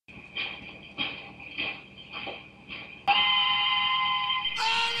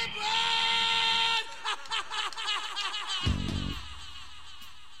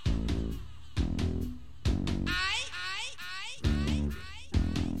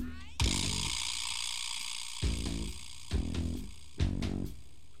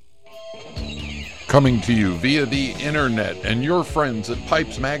Coming to you via the internet and your friends at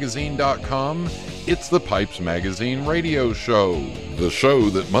PipesMagazine.com, it's the Pipes Magazine radio show. The show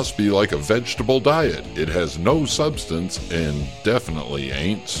that must be like a vegetable diet. It has no substance and definitely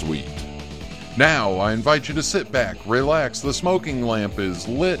ain't sweet. Now, I invite you to sit back, relax, the smoking lamp is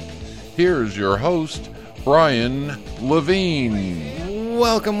lit. Here's your host, Brian Levine.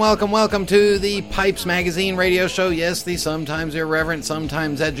 Welcome to the Pipes Magazine radio show. Yes, the sometimes irreverent,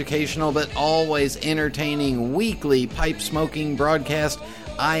 sometimes educational, but always entertaining weekly pipe smoking broadcast.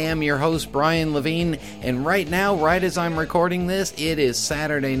 I am your host, Brian Levine, and right now, right as I'm recording this, it is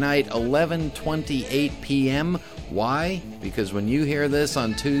Saturday night, 11:28 p.m. Why? Because when you hear this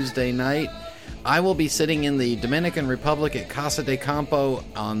on Tuesday night, I will be sitting in the Dominican Republic at Casa de Campo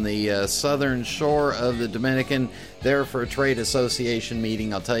on the southern shore of the Dominican, there for a trade association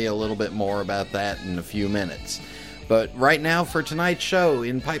meeting. I'll tell you a little bit more about that in a few minutes. But right now for tonight's show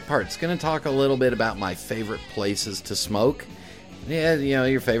in Pipe Parts, going to talk a little bit about my favorite places to smoke. Yeah, you know,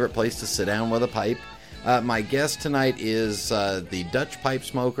 your favorite place to sit down with a pipe. My guest tonight is the Dutch pipe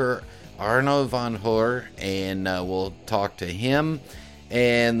smoker Arno van Hoor, and we'll talk to him.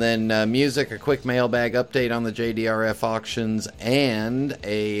 And then music, a quick mailbag update on the JDRF auctions, and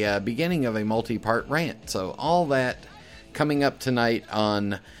a beginning of a multi-part rant. So all that coming up tonight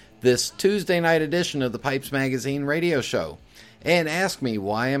on this Tuesday night edition of the Pipes Magazine radio show. And ask me,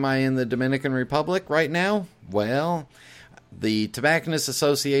 why am I in the Dominican Republic right now? Well, the Tobacconists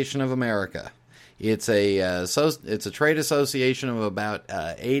Association of America. It's a trade association of about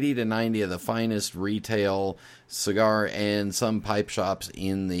 80 to 90 of the finest retail cigar and some pipe shops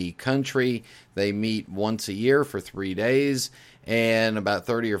in the country. They meet once a year for 3 days, and about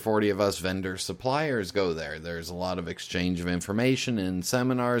 30 or 40 of us vendor suppliers go there. There's a lot of exchange of information and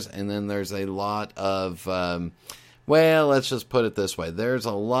seminars, and then there's a lot of, well, let's just put it this way. There's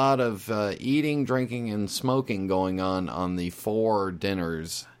a lot of eating, drinking, and smoking going on the 4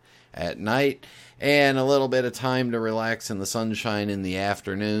 dinners at night, and a little bit of time to relax in the sunshine in the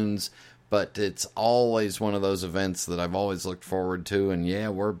afternoons. But it's always one of those events that I've always looked forward to. And yeah,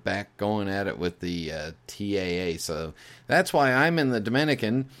 we're back going at it with the TAA. So that's why I'm in the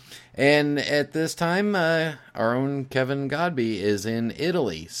Dominican. And at this time, our own Kevin Godby is in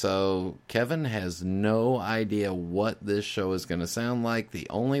Italy. So Kevin has no idea what this show is going to sound like. The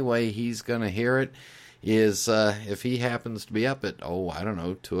only way he's going to hear it is if he happens to be up at,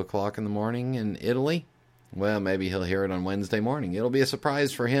 2 o'clock in the morning in Italy. Well, maybe he'll hear it on Wednesday morning. It'll be a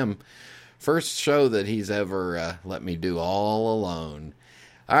surprise for him. First show that he's ever let me do all alone.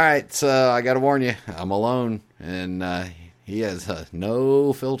 All right, so I got to warn you, I'm alone, and he has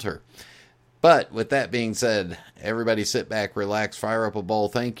no filter. But with that being said, everybody sit back, relax, fire up a bowl.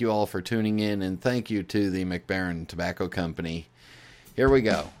 Thank you all for tuning in, and thank you to the McBaron Tobacco Company. Here we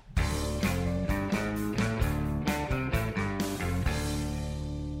go.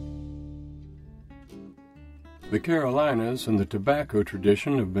 The Carolinas and the tobacco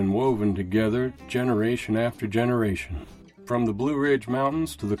tradition have been woven together generation after generation. From the Blue Ridge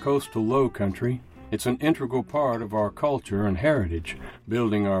Mountains to the coastal low country, it's an integral part of our culture and heritage,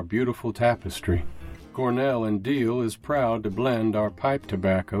 building our beautiful tapestry. Cornell and Deal is proud to blend our pipe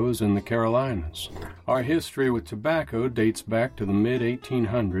tobaccos in the Carolinas. Our history with tobacco dates back to the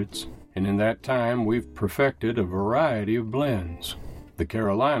mid-1800s, and in that time we've perfected a variety of blends. The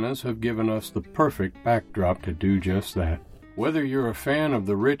Carolinas have given us the perfect backdrop to do just that. Whether you're a fan of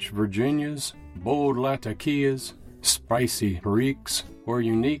the rich Virginias, bold Latakias, spicy Periques, or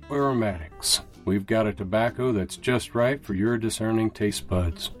unique aromatics, we've got a tobacco that's just right for your discerning taste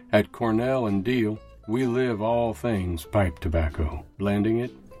buds. At Cornell and Deal, we live all things pipe tobacco, blending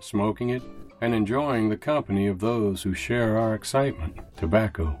it, smoking it, and enjoying the company of those who share our excitement.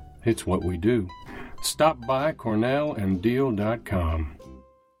 Tobacco, it's what we do. Stop by CornellandDeal.com.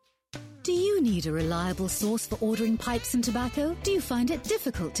 Do you need a reliable source for ordering pipes and tobacco? Do you find it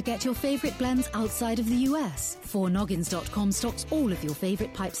difficult to get your favorite blends outside of the US? 4noggins.com stocks all of your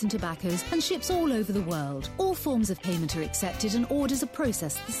favorite pipes and tobaccos and ships all over the world. All forms of payment are accepted and orders are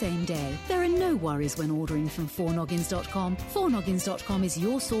processed the same day. There are no worries when ordering from 4noggins.com. 4noggins.com is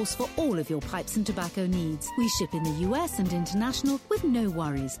your source for all of your pipes and tobacco needs. We ship in the US and international with no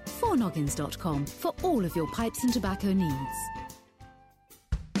worries. 4noggins.com for all of your pipes and tobacco needs.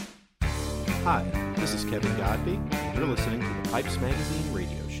 Hi, this is Kevin Godby, and you're listening to the Pipes Magazine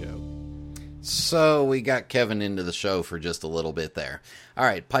radio show. So we got Kevin into the show for just a little bit there. All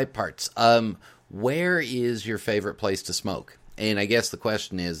right, pipe parts. Where is your favorite place to smoke? And I guess the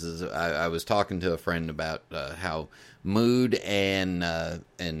question is I was talking to a friend about how mood and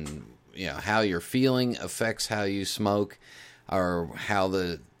you know how you're feeling affects how you smoke, or how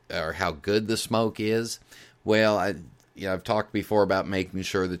the or how good the smoke is. Well, I've talked before about making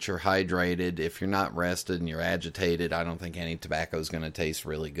sure that you're hydrated. If you're not rested and you're agitated, I don't think any tobacco is going to taste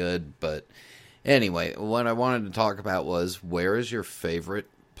really good. But anyway, what I wanted to talk about was, where is your favorite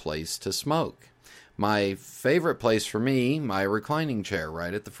place to smoke? My favorite place for me, my reclining chair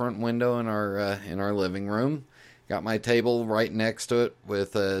right at the front window in our living room. Got my table right next to it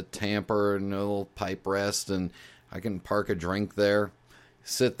with a tamper and a little pipe rest, and I can park a drink there.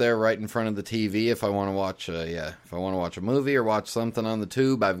 Sit there right in front of the TV if I want to watch a movie or watch something on the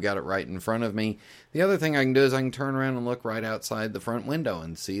tube. I've got it right in front of me. The other thing I can do is I can turn around and look right outside the front window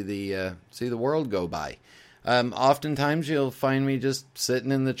and see the world go by. Oftentimes you'll find me just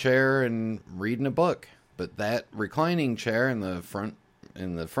sitting in the chair and reading a book. But that reclining chair in the front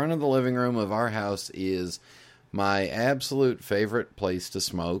of the living room of our house is my absolute favorite place to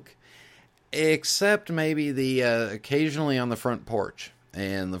smoke, except maybe occasionally on the front porch.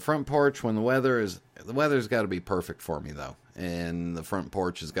 And the front porch, when the weather's got to be perfect for me though, and the front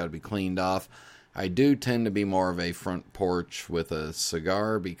porch has got to be cleaned off. I do tend to be more of a front porch with a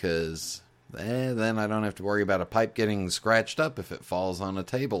cigar, because then I don't have to worry about a pipe getting scratched up if it falls on a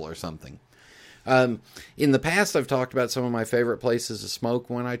table or something. In the past, I've talked about some of my favorite places to smoke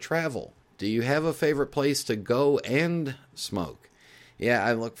when I travel. Do you have a favorite place to go and smoke? Yeah,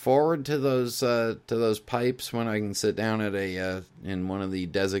 I look forward to those pipes when I can sit down at in one of the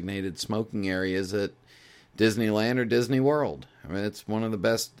designated smoking areas at Disneyland or Disney World. I mean, it's one of the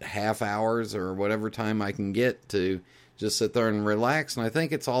best half hours or whatever time I can get to just sit there and relax. And I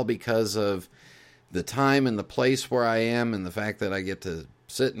think it's all because of the time and the place where I am, and the fact that I get to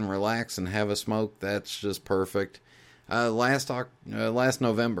sit and relax and have a smoke. That's just perfect. Last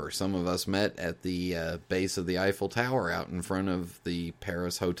November, some of us met at the base of the Eiffel Tower out in front of the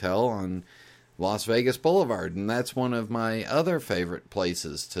Paris Hotel on Las Vegas Boulevard, and that's one of my other favorite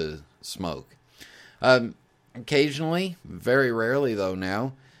places to smoke. Occasionally, very rarely though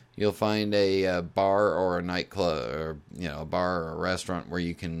now, you'll find a bar or a nightclub, or a bar or a restaurant where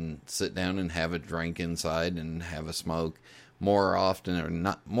you can sit down and have a drink inside and have a smoke. More often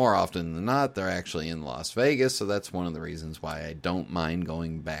than not, they're actually in Las Vegas, so that's one of the reasons why I don't mind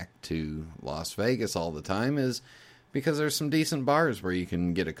going back to Las Vegas all the time, is because there's some decent bars where you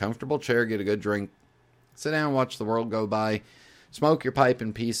can get a comfortable chair, get a good drink, sit down, watch the world go by, smoke your pipe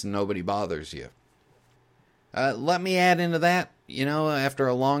in peace, and nobody bothers you. Let me add into that, after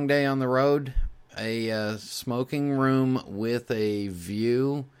a long day on the road, a smoking room with a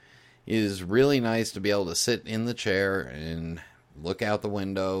view is really nice, to be able to sit in the chair and look out the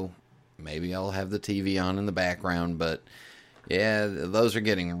window. Maybe I'll have the TV on in the background, but yeah, those are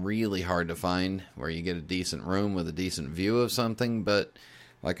getting really hard to find, where you get a decent room with a decent view of something. But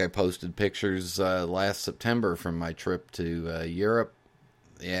like I posted pictures last September from my trip to Europe.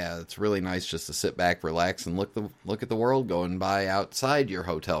 Yeah, it's really nice just to sit back, relax, and look at the world going by outside your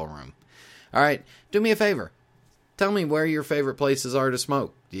hotel room. All right, do me a favor. Tell me where your favorite places are to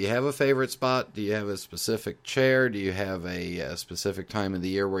smoke. Do you have a favorite spot? Do you have a specific chair? Do you have a specific time of the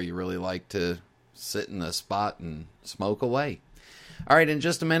year where you really like to sit in a spot and smoke away? All right, in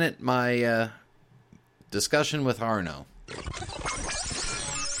just a minute, my discussion with Arno.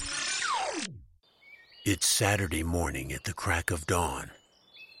 It's Saturday morning at the crack of dawn.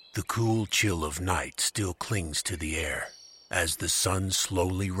 The cool chill of night still clings to the air as the sun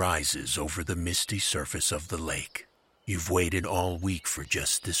slowly rises over the misty surface of the lake. You've waited all week for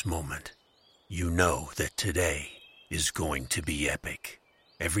just this moment. You know that today is going to be epic.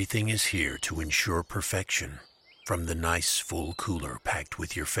 Everything is here to ensure perfection, from the nice full cooler packed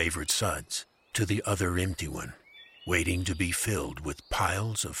with your favorite suds to the other empty one, waiting to be filled with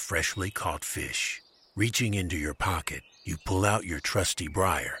piles of freshly caught fish. Reaching into your pocket, you pull out your trusty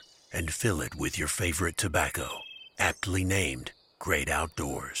briar and fill it with your favorite tobacco, aptly named Great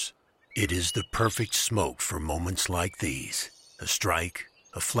Outdoors. It is the perfect smoke for moments like these. A strike,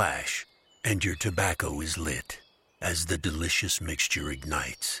 a flash, and your tobacco is lit as the delicious mixture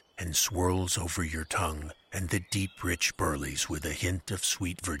ignites and swirls over your tongue, and the deep, rich burleys with a hint of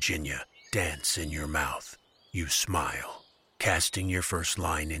sweet Virginia dance in your mouth. You smile. Casting your first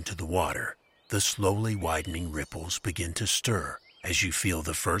line into the water, the slowly widening ripples begin to stir as you feel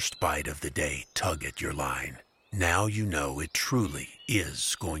the first bite of the day tug at your line. Now you know it truly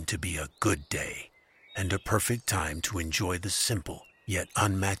is going to be a good day, and a perfect time to enjoy the simple yet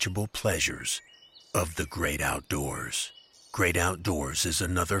unmatchable pleasures of the great outdoors. Great Outdoors is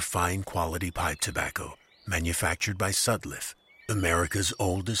another fine quality pipe tobacco manufactured by Sudliff, America's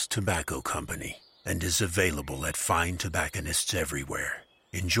oldest tobacco company, and is available at fine tobacconists everywhere.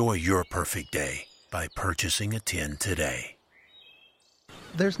 Enjoy your perfect day by purchasing a tin today.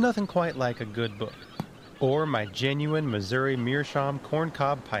 There's nothing quite like a good book. Or my genuine Missouri Meerschaum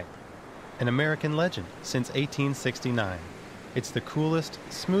corncob pipe, an American legend since 1869. It's the coolest,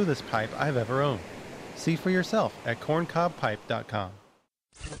 smoothest pipe I've ever owned. See for yourself at corncobpipe.com.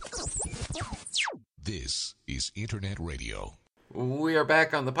 This is Internet Radio. We are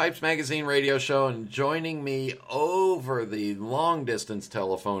back on the Pipes Magazine radio show, and joining me over the long-distance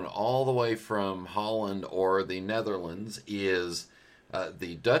telephone all the way from Holland or the Netherlands is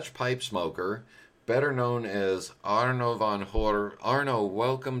the Dutch pipe smoker, better known as Arno van Hoor. Arno,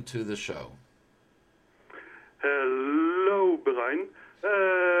 welcome to the show. Hello, Brian.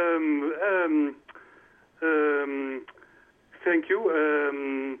 Thank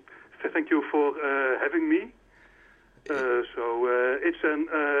you. Thank you for having me. It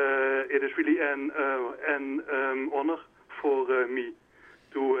is really an honor for me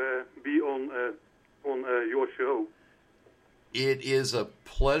to be on your show. It is a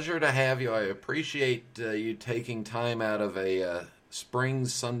pleasure to have you. I appreciate you taking time out of a spring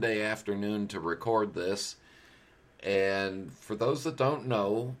Sunday afternoon to record this. And for those that don't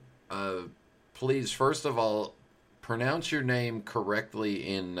know, please, first of all, pronounce your name correctly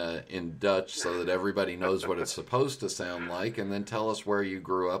in Dutch so that everybody knows what it's supposed to sound like, and then tell us where you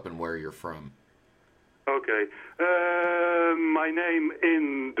grew up and where you're from. Okay. My name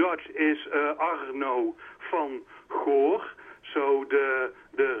in Dutch is Arno van Goor. So the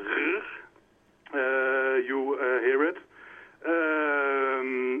r, you hear it.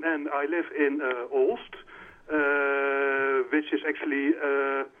 And I live in Olst, which is actually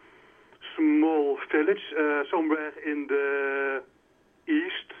a small village somewhere in the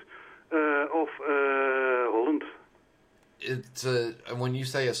east of Holland. It's when you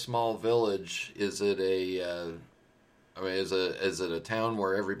say a small village, is it is it a town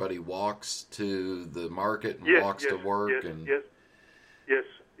where everybody walks to the market and walks to work?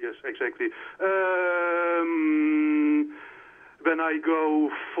 Yes, exactly. When I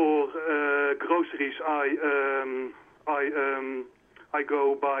go for groceries, I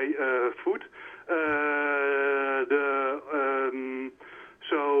go buy food.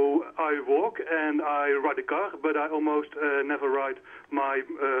 So I walk and I ride a car, but I almost never ride my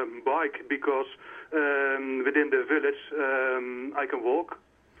bike because within the village I can walk.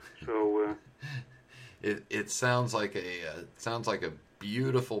 So it sounds like a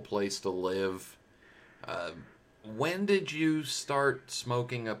beautiful place to live. When did you start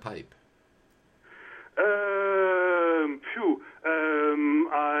smoking a pipe?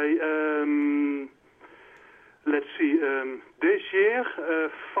 Let's see, this year,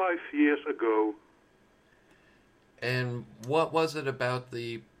 5 years ago. And what was it about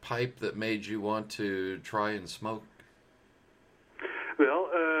the pipe that made you want to try and smoke? Well,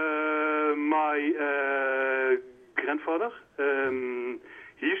 my grandfather,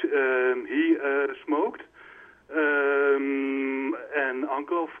 he smoked. An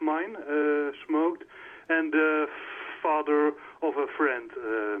uncle of mine smoked, and the father of a friend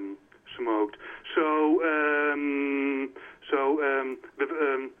smoked. So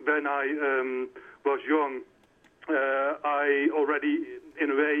when I was young, I already,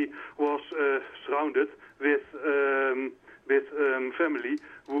 in a way, was surrounded with family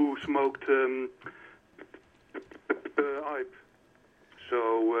who smoked pipe. So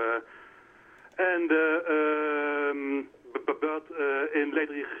but in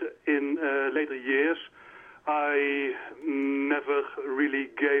later years, I never really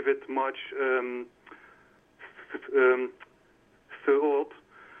gave it much thought,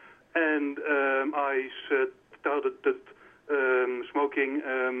 and I started smoking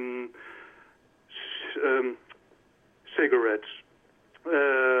cigarettes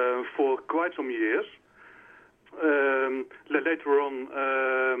for quite some years. Later on,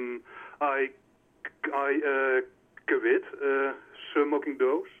 I quit smoking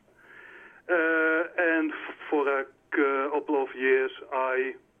those, and for a couple of years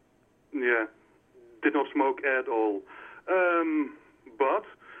I did not smoke at all. But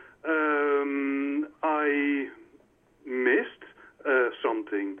I missed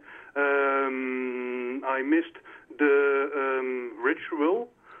something. I missed the ritual,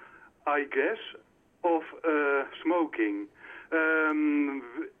 I guess, of smoking.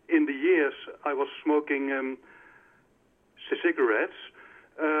 In the years I was smoking cigarettes,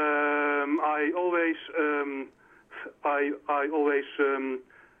 I always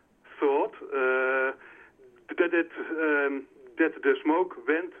thought that the smoke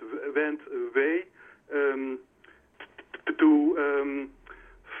went away too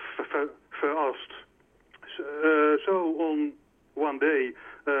fast. So on one day,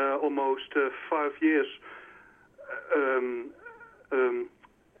 almost 5 years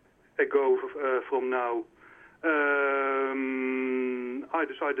ago from now, I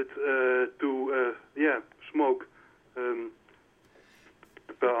decided to smoke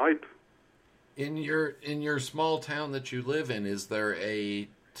pipe. In your small town that you live in, is there a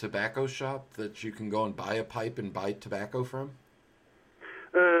tobacco shop that you can go and buy a pipe and buy tobacco from?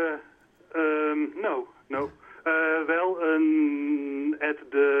 No. Well, at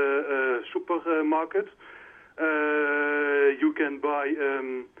the supermarket, you can buy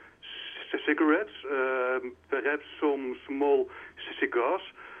cigarettes, perhaps some small cigars,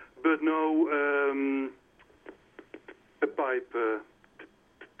 but no pipe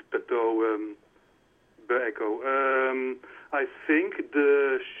tobacco. I think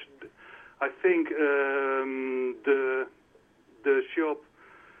the shop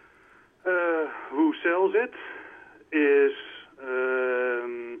who sells it is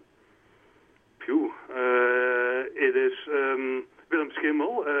it is Willem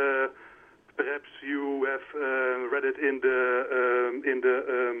Schimmel. Perhaps you have read it in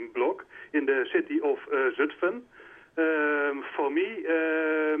the blog in the city of Zutphen. For me,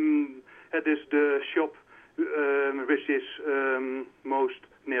 it is the shop which is most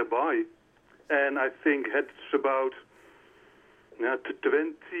nearby, and I think it's about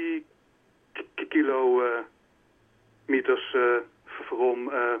 20 kilometers from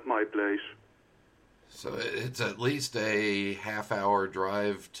my place. So it's at least a half-hour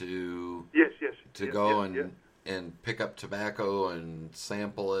drive to go and pick up tobacco and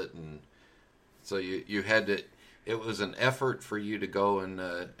sample it, and so you had to. It was an effort for you to go and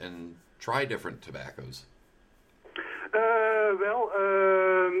try different tobaccos.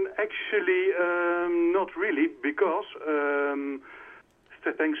 Actually, not really, because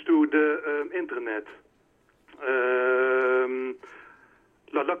thanks to the internet.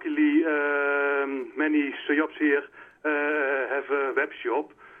 Luckily, many shops here have a web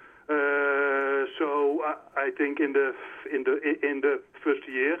shop. So I think in the first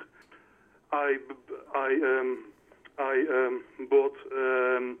year, I bought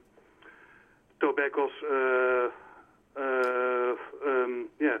tobaccos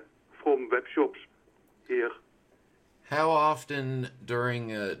from web shops here. How often during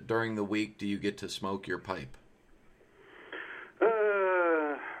the week do you get to smoke your pipe?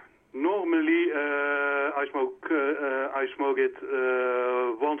 Normally, I smoke it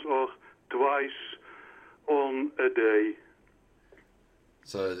once or twice on a day.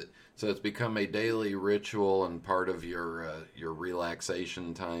 So it's become a daily ritual and part of your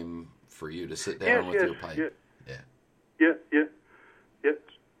relaxation time for you to sit down with your pipe. Yeah.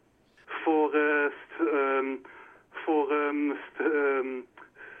 For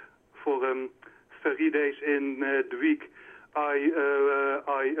 3 days in the week, I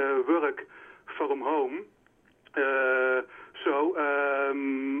work from home, so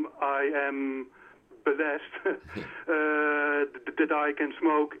I am blessed that I can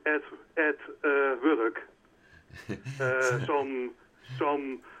smoke at work.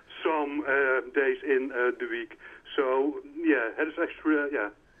 Some days in the week. So it is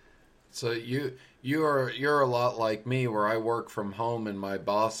extra. So you're a lot like me, where I work from home and my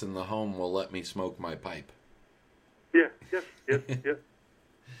boss in the home will let me smoke my pipe. Yes.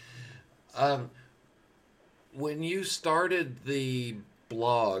 When you started the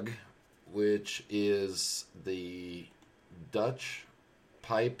blog, which is the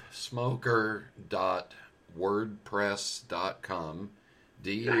DutchPipesmoker.wordpress.com,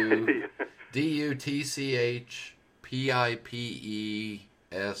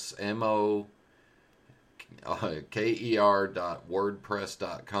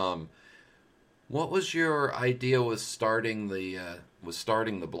 What was your idea with starting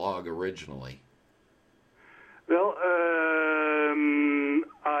the blog originally? Well,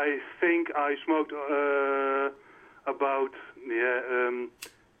 I think I smoked about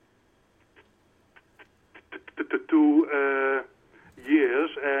 2 years,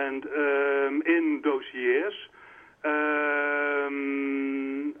 and in those years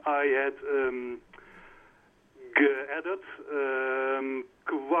I had gathered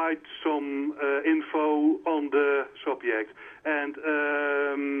quite some info on the subject, and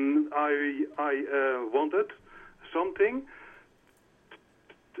I wanted something,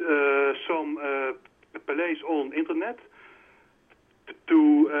 some place on internet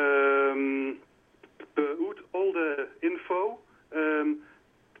to put all the info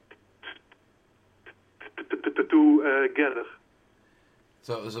together.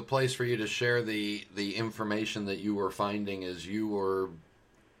 So it was a place for you to share the information that you were finding as you were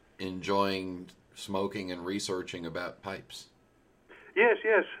enjoying smoking and researching about pipes. Yes.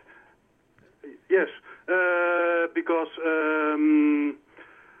 Because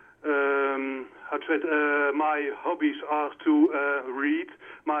how to say it, my hobbies are to read.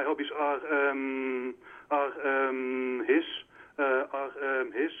 My hobbies are his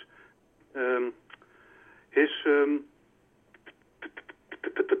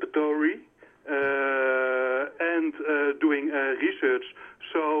story and doing research.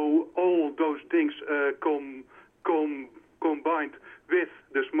 So all those things combined with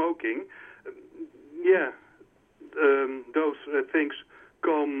the smoking, those things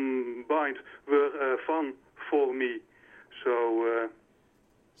combined were fun for me. So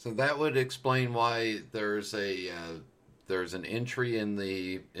that would explain why there's an entry in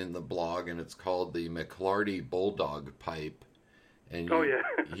the blog, and it's called the McLarty Bulldog pipe. And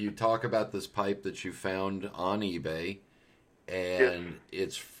you talk about this pipe that you found on eBay, and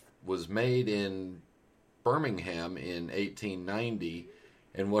it was made in Birmingham in 1890.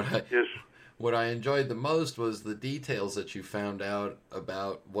 And what I enjoyed the most was the details that you found out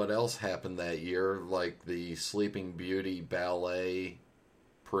about what else happened that year, like the Sleeping Beauty ballet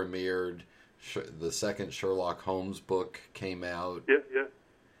premiered, the second Sherlock Holmes book came out.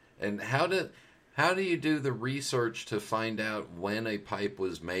 And how do you do the research to find out when a pipe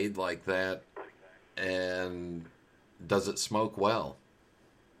was made like that, and does it smoke well?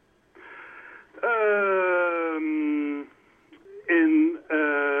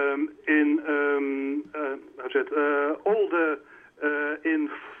 All the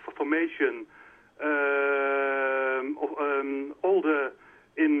information, all the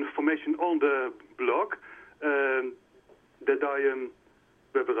information on the blog that I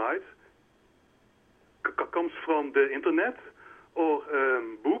bereid comes from the internet or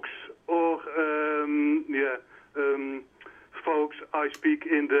books or folks I speak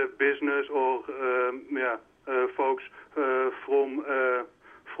in the business or folks from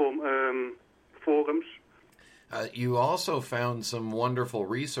forums. You also found some wonderful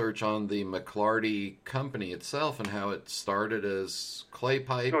research on the McLarty company itself and how it started as clay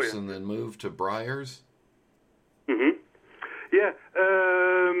pipes and then moved to briars. Mm-hmm. Yeah,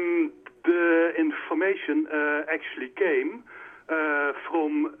 the information actually came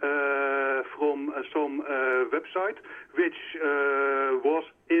from some website which was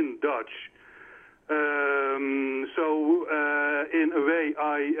in Dutch. So in a way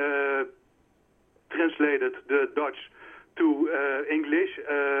I translated the Dutch to English,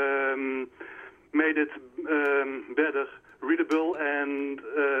 made it better readable, and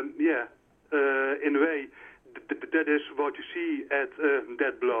in a way that is what you see at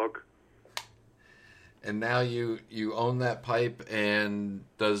that blog. And now you own that pipe, and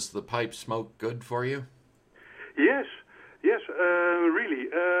does the pipe smoke good for you? Yes, really.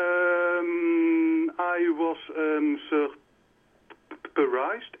 I was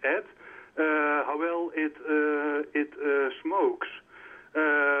surprised at how well it smokes.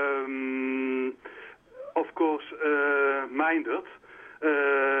 Of course, minded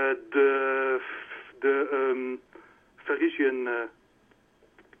the Parisian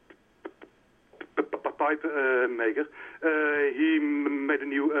pipe maker. He made a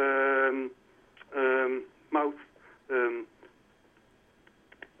new mouth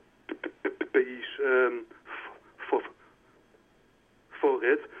piece for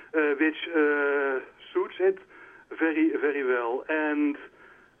it, which suits it very, very well. And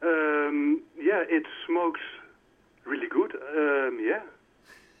it smokes really good.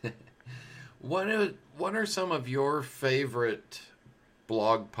 What are some of your favorite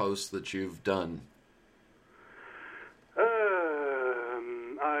blog posts that you've done?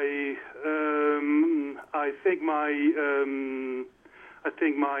 I think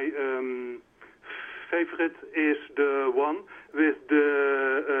my favorite is the one with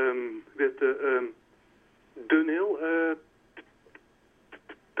the Dunhill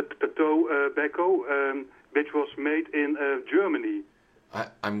tobacco, which was made in Germany.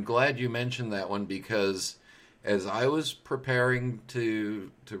 I'm glad you mentioned that one, because as I was preparing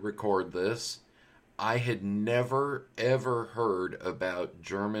to record this, I had never, ever heard about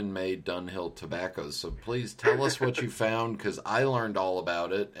German-made Dunhill tobaccos. So please tell us what you found, because I learned all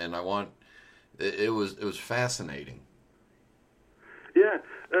about it, and it was fascinating. Yeah,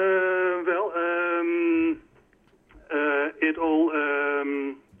 it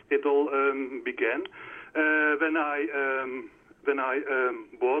all began when I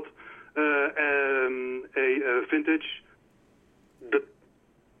bought a vintage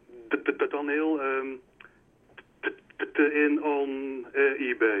the Dunhill in on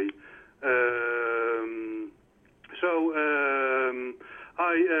eBay. So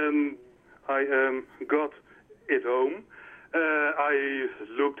I got it home. I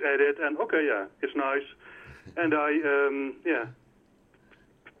looked at it and it's nice. And I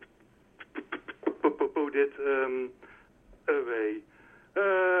throwed it away.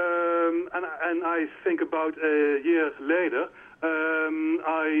 And I think about a year later,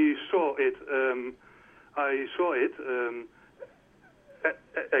 I saw it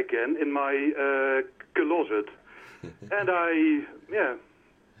again in my closet, and I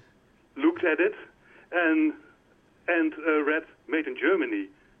looked at it and read "Made in Germany."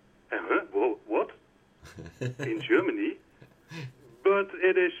 Well, what? In Germany? But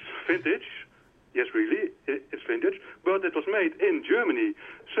it is vintage. Yes, really, it's vintage. But it was made in Germany.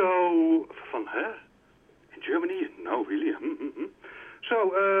 So, in Germany? No, really.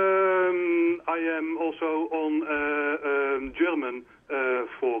 So, I am also on German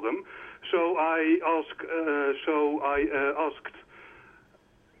forum. So I asked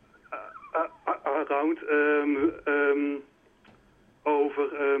around over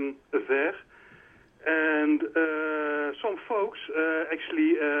there, and some folks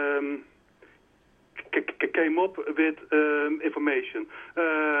actually came up with information.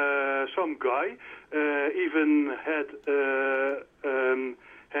 Some guy even had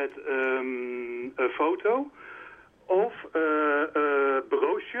a photo of a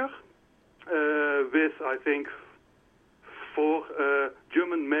brochure with, I think, 4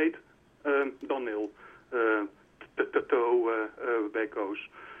 German-made Dunhill tobaccos.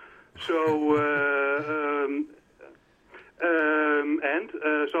 So, and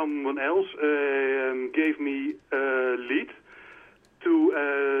someone else gave me a lead to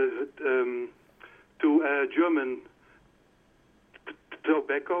a German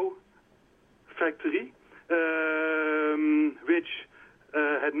tobacco factory, which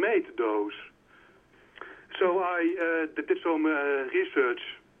had made those. So I did some research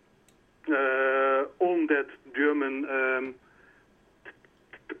on that German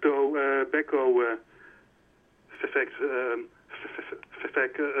tobacco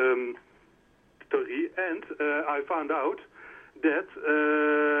factory, and I found out that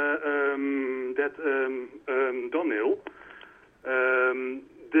Dunhill,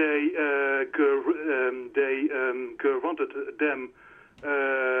 they granted them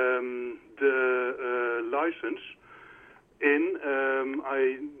the license in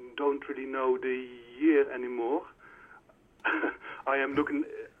I don't really know the year anymore. I am looking.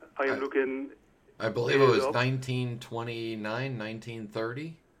 I believe it was 1929,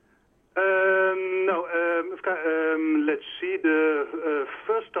 1930. No. Let's see. The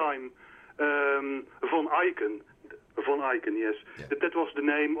first time Von Eycken. Von Eycken, yes. Yeah. That was the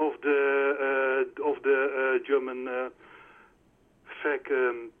name of the German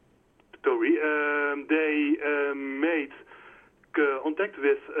factory. They made contact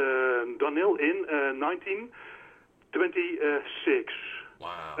with Dunhill in 1926.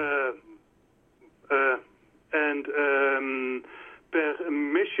 Wow. And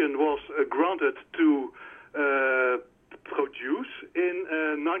permission was granted to produce in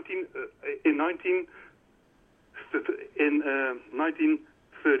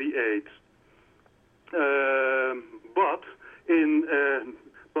 1938. But in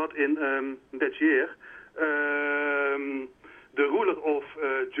that year, the ruler of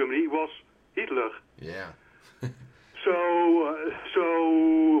Germany was Hitler. Yeah.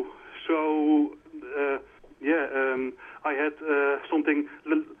 I had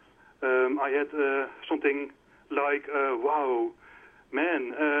something. Like, wow,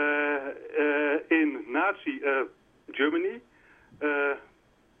 man, in Nazi Germany,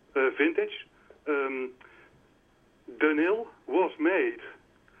 vintage, Dunhill was made,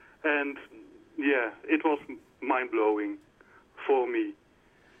 and it was mind blowing for me.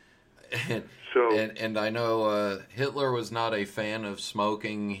 And I know Hitler was not a fan of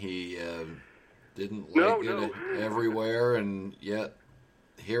smoking. He didn't like it everywhere, and yet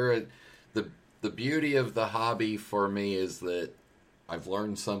here the beauty of the hobby for me is that I've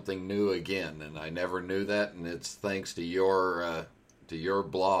learned something new again, and I never knew that, and it's thanks to your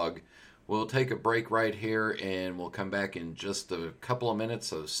blog. We'll take a break right here, and we'll come back in just a couple of minutes.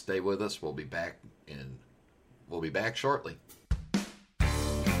 So stay with us. We'll be back shortly.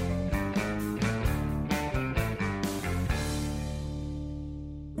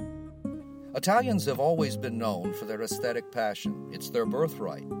 Italians have always been known for their aesthetic passion. It's their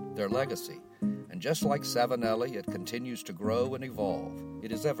birthright, their legacy. And just like Savinelli, it continues to grow and evolve.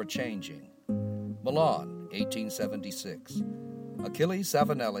 It is ever-changing. Milan, 1876. Achille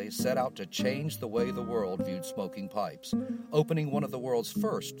Savinelli set out to change the way the world viewed smoking pipes, opening one of the world's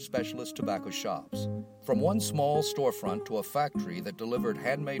first specialist tobacco shops. From one small storefront to a factory that delivered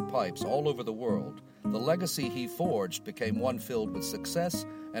handmade pipes all over the world, the legacy he forged became one filled with success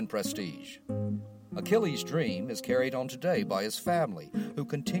and prestige. Achilles' dream is carried on today by his family, who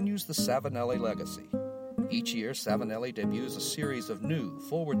continues the Savinelli legacy. Each year, Savinelli debuts a series of new,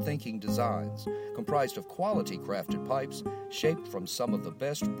 forward-thinking designs comprised of quality-crafted pipes shaped from some of the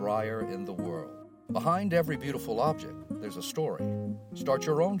best briar in the world. Behind every beautiful object, there's a story. Start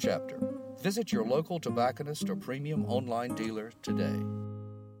your own chapter. Visit your local tobacconist or premium online dealer today.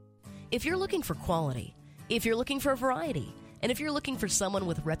 If you're looking for quality, if you're looking for variety, and if you're looking for someone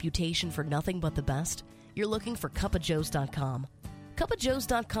with a reputation for nothing but the best, you're looking for cupofjoes.com.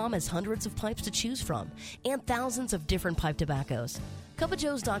 Cupofjoes.com has hundreds of pipes to choose from and thousands of different pipe tobaccos.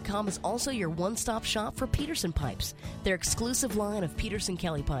 Cupofjoes.com is also your one-stop shop for Peterson pipes, their exclusive line of Peterson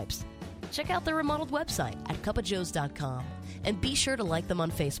Kelly pipes. Check out their remodeled website at cupofjoes.com and be sure to like them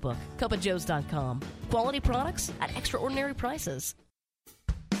on Facebook. Cupofjoes.com. Quality products at extraordinary prices.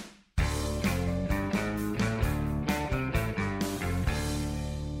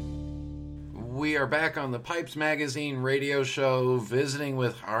 We are back on the Pipes Magazine radio show, visiting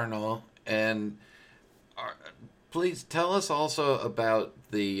with Arno, and please tell us also about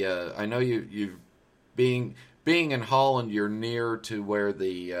the. I know you being in Holland, you're near to where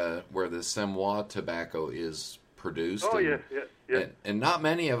the Semois tobacco is produced. Oh, and, yeah. And not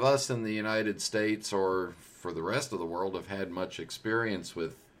many of us in the United States or for the rest of the world have had much experience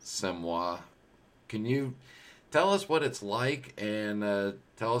with Semois. Can you tell us what it's like and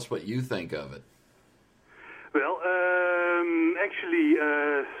tell us what you think of it? Well, actually,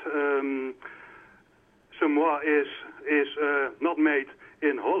 Semois is not made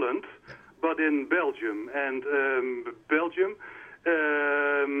in Holland, but in Belgium. And Belgium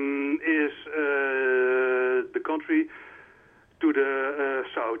is the country to the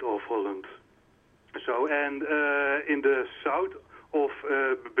south of Holland. So, and in the south of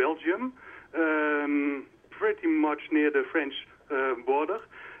Belgium, pretty much near the French border,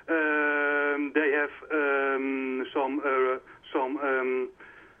 they have a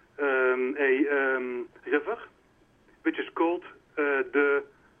river which is called the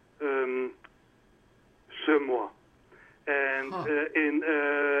Semois, and in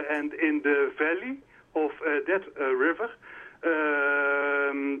the valley of that river,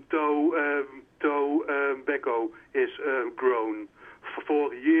 tobacco is grown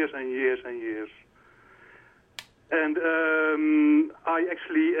for years and years and years. And I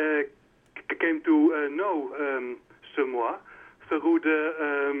actually came to know Semois through the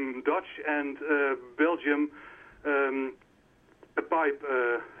Dutch and Belgium pipe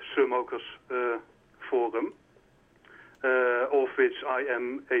smokers forum, of which I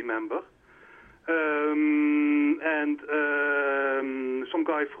am a member. And some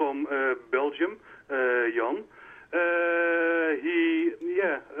guy from Belgium, Jan, he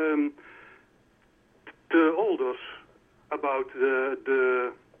told us about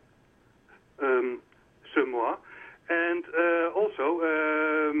the Semois, and also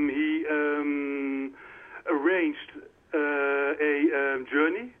he arranged a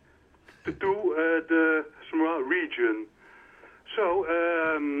journey to the Semois region. So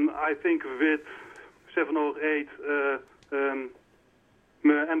I think with 7 or 8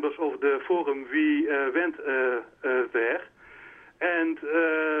 members of the forum, we went there, and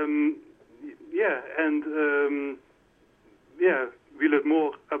we learned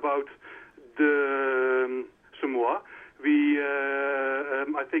more about the Semois. We,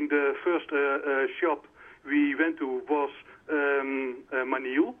 I think the first shop we went to was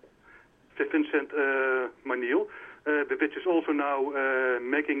Manil, Vincent Manil, which is also now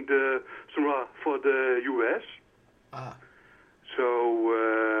making the Semois for the U.S. So,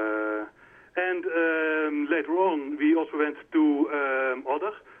 and later on, we also went to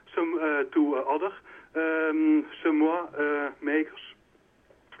other Semois makers.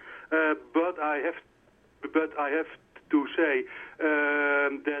 But I have to say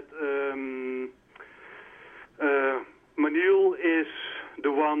that Manil is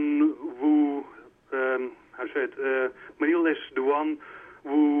the one who Manil is the one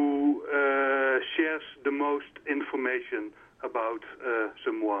who shares the most information about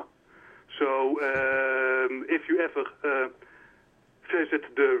Semois. So if you ever visit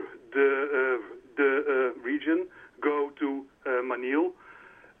the region, go to Manil,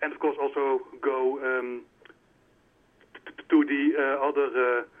 and of course also go to the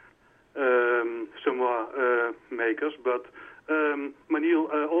other Semois makers. But Manil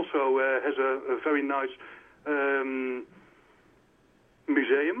also has a very nice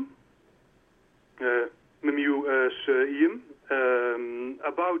museum, museum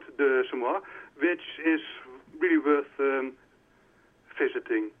about the Semois, which is really worth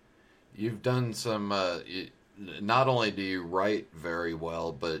visiting. You've done some. Not only do you write very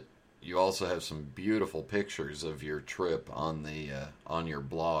well, but you also have some beautiful pictures of your trip on the on your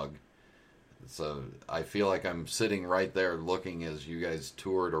blog. So I feel like I'm sitting right there looking as you guys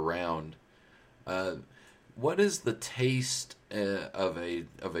toured around. What is the taste of a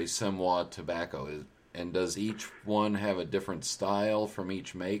Simois tobacco? And does each one have a different style from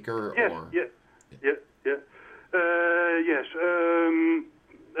each maker? Yes, or? yeah. Yes.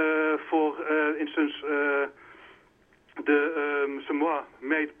 For instance, the Simois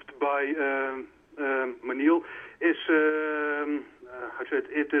made by Manil is how to say it?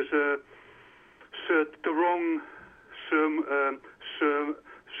 It is a strong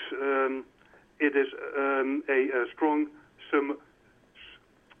it is a strong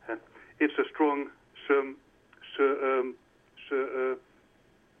it's a strong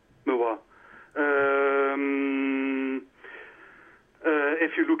Simois.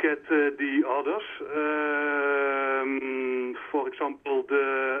 If you look at the others, for example, the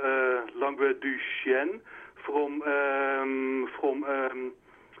Langue du Chien from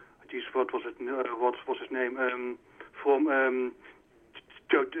geez, what was it? What was his name? From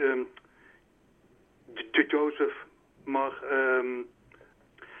Joseph Mar.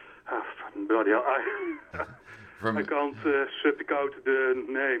 Bloody hell! I can't speak out the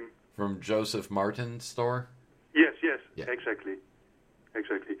name. From Joseph Martin's store? Yes, yeah. exactly.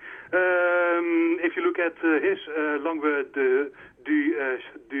 If you look at his Langue du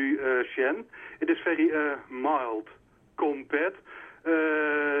Chien, it is very mild compared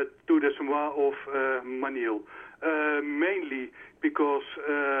to the Simois of Manil. Mainly because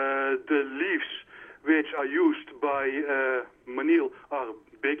the leaves which are used by Manil are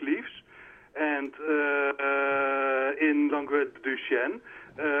big leaves, and in Langue du Chien,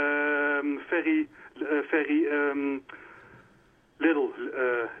 very little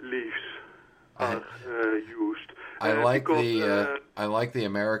leaves are used. I like the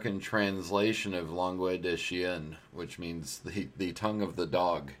American translation of Langue de Chien, which means the tongue of the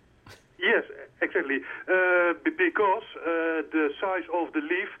dog. Yes, exactly. Because the size of the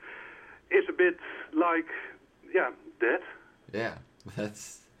leaf is a bit like, that. Yeah,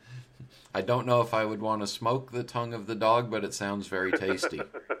 that's. I don't know if I would want to smoke the tongue of the dog, but it sounds very tasty.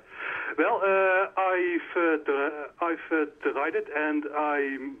 Well, I've tried it, and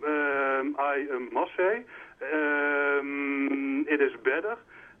I must say it is better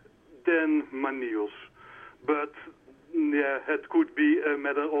than Manil's. But it could be a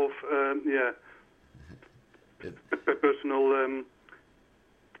matter of personal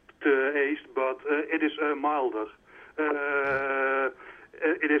taste, but it is milder.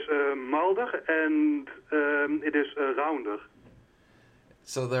 It is milder and it is rounder.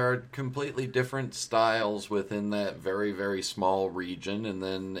 So there are completely different styles within that very, very small region, and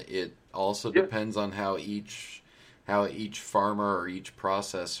then it also depends on how each farmer or each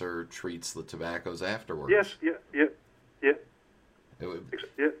processor treats the tobaccos afterwards. Yes, yeah.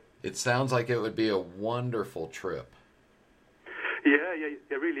 It sounds like it would be a wonderful trip. Yeah,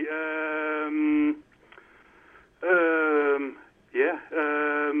 really.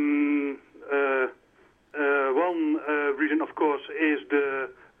 One reason, of course, is the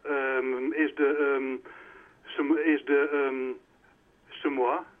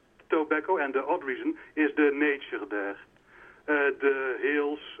Simois tobacco, and the other reason is the nature there. The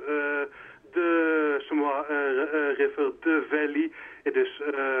hills, the Simois river, the valley. It is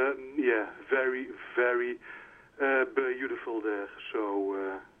very, very beautiful there.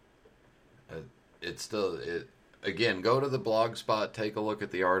 So it's still again, go to the blog spot, take a look at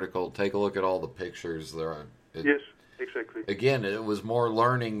the article, take a look at all the pictures there are. Yes, exactly. Again, it was more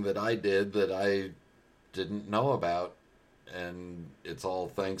learning that I did that I didn't know about, and it's all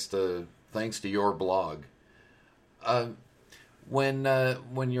thanks to your blog. When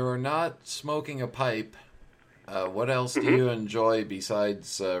you're not smoking a pipe, what else do you enjoy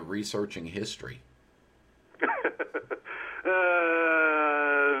besides researching history?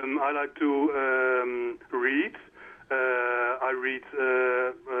 I like to read. I read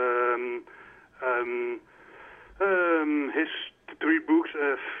history books,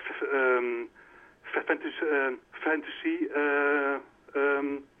 fantasy.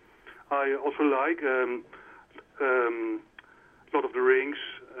 I also like Lord of the Rings.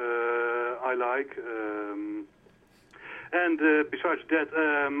 I like, and besides that,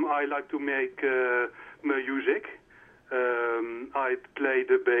 I like to make music. I play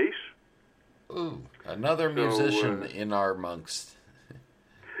the bass. Ooh, another musician in our monks.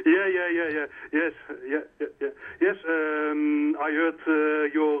 Yeah. Yes. I heard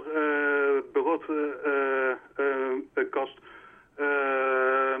your broadcast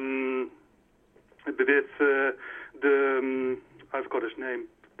with the I forgot his name,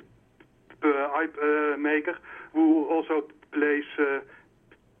 pipe maker, who also plays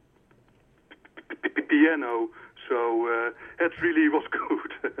piano. So it really was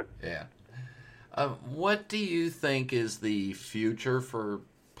good. Yeah. What do you think is the future for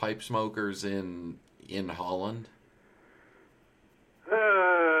pipe smokers in Holland?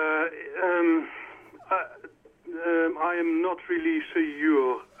 I am not really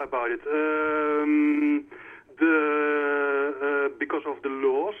sure about it. Because of the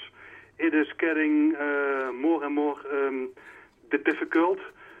laws, it is getting more and more difficult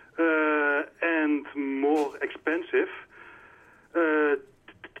and more expensive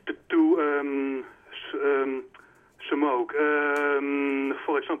to smoke.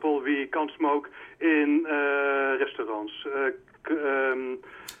 For example, we can't smoke in restaurants.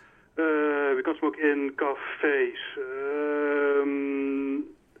 We can't smoke in cafes.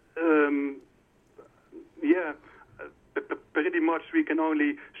 Pretty much we can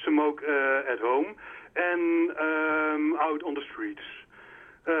only smoke at home and out on the streets.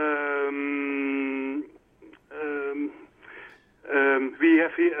 We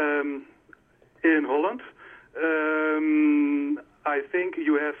have here in Holland. I think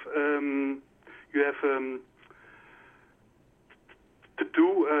you have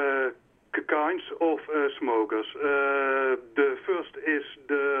two kinds of smokers. The first is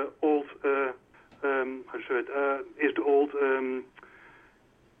the old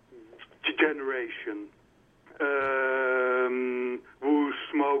generation who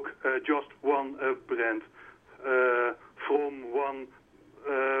smoke just one brand from one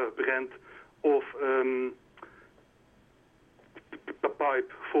brand of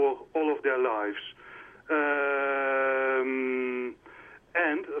pipe for all of their lives.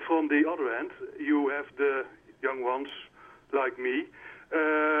 And from the other end, you have the young ones like me,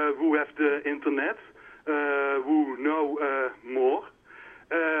 who have the internet, who know more.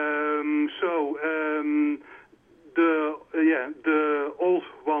 The old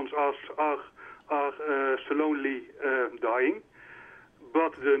ones are slowly dying,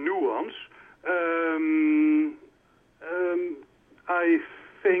 but the new ones, I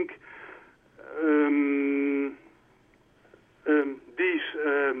think. These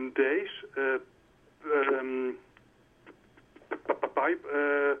days, pipe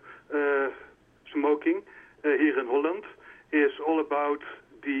smoking here in Holland is all about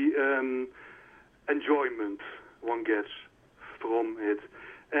the enjoyment one gets from it,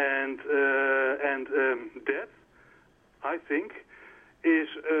 and that I think is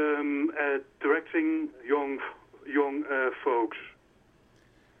attracting young folks.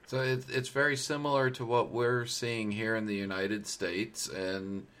 So it's very similar to what we're seeing here in the United States,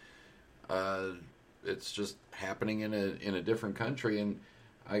 and it's just happening in a different country. And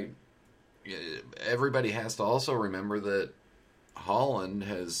everybody has to also remember that Holland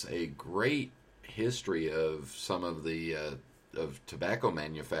has a great history of some of the of tobacco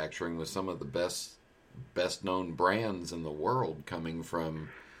manufacturing, with some of the best known brands in the world coming from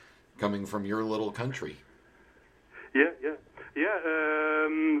your little country. Yeah.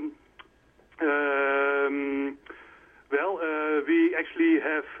 We actually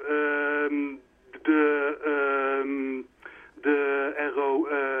have the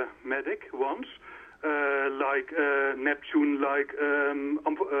aromatic ones, like Neptune, like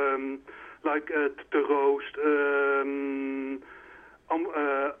the roast,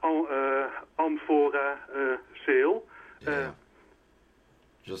 amphora, sale. Yeah.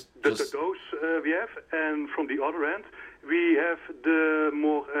 Just those we have, and from the other end we have the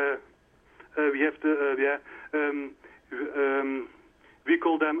more we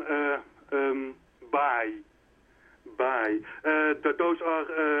call them buy. Those are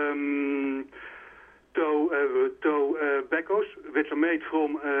tobaccos which are made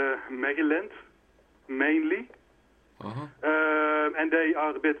from Maryland mainly. Uh-huh. And they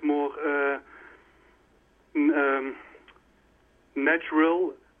are a bit more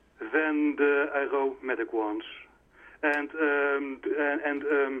natural than the aromatic ones, and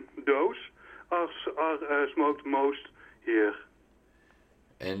those are smoked most here.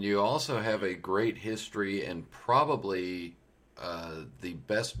 And you also have a great history and probably the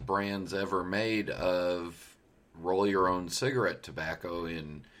best brands ever made of roll-your-own cigarette tobacco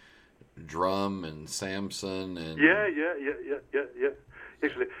in Drum and Samson and... Yeah.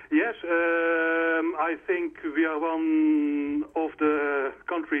 Actually, yes, I think we are one of the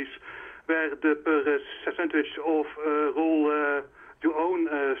countries where the percentage of roll-your-own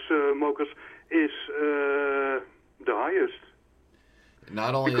smokers is the highest.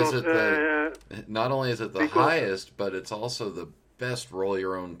 Not only is it the highest, but it's also the best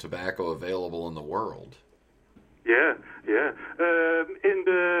roll-your-own tobacco available in the world. Yeah. In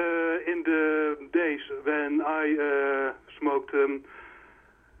the days when I smoked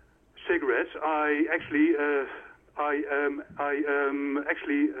cigarettes, I I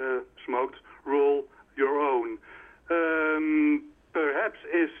actually smoked Roll Your Own. Perhaps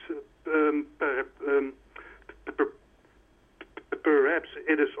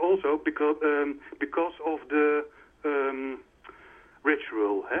it is also because of the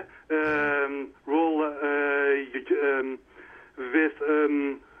ritual. Roll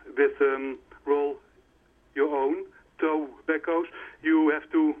with Roll Your Own tobaccos. You have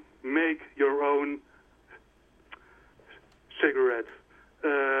to make your own cigarette.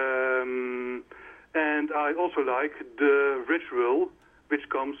 And I also like the ritual which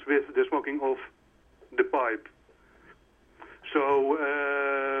comes with the smoking of the pipe. So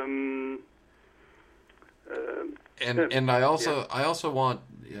and I also want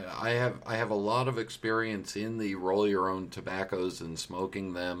I have a lot of experience in the roll your own tobaccos and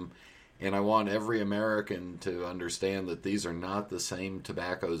smoking them, and I want every American to understand that these are not the same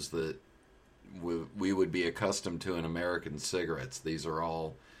tobaccos that we would be accustomed to in American cigarettes. These are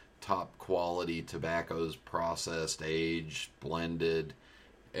all top quality tobaccos, processed, aged, blended,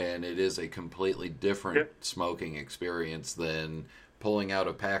 and it is a completely different smoking experience than pulling out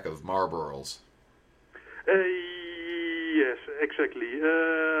a pack of Marlboros. Yes, exactly.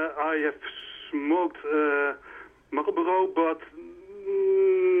 I have smoked Marlboro, but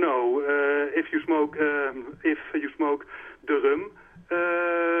no. If you smoke the rum,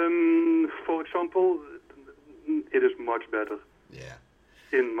 for example, it is much better. Yeah.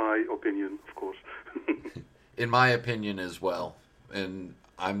 In my opinion, of course. In my opinion as well. And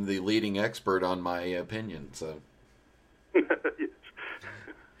I'm the leading expert on my opinion, so. Yes.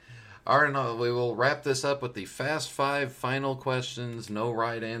 Arnold, we will wrap this up with the Fast 5 final questions. No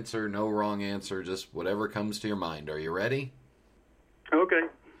right answer, no wrong answer, just whatever comes to your mind. Are you ready? Okay.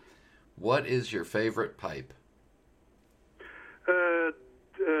 What is your favorite pipe? The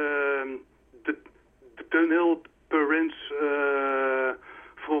Dunhill Prince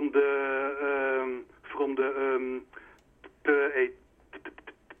from the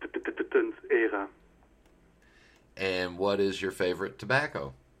era. And what is your favorite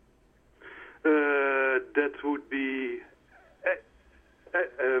tobacco? That would be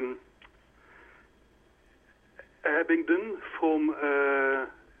Abingdon from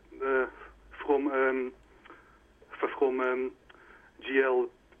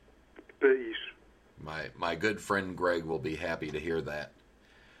GLP's. My good friend Greg will be happy to hear that.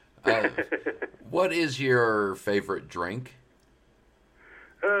 What is your favorite drink?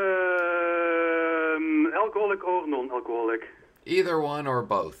 Alcoholic or non-alcoholic? Either one or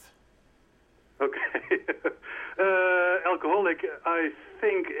both. Okay. Alcoholic, I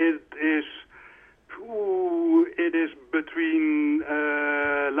think it is between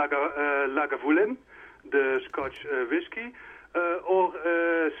Lagavulin, the Scotch whiskey, or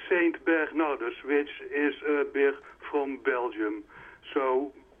Saint Bernardus, which is a beer from Belgium.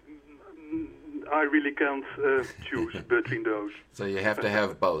 So I really can't choose between those. So you have to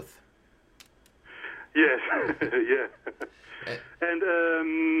have both. Yes, yeah. And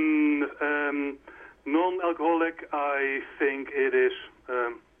non-alcoholic, I think it is,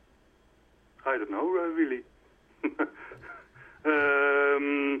 I don't know, really.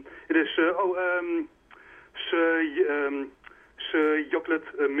 It is, chocolate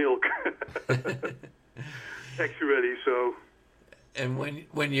milk. Actually, so. And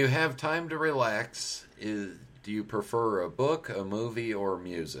when you have time to relax, do you prefer a book, a movie, or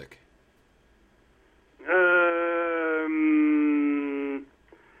music?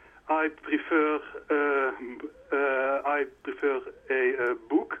 I prefer a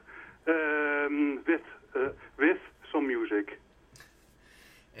book with some music.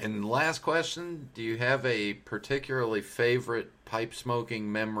 And last question, do you have a particularly favorite pipe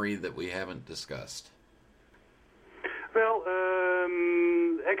smoking memory that we haven't discussed? Well,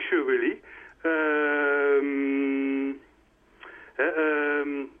 actually,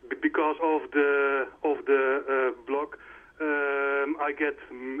 because of the blog, I get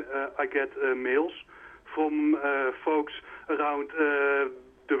mails from folks around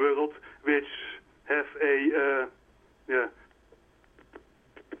the world which have a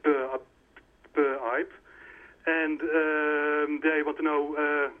pipe, and they want to know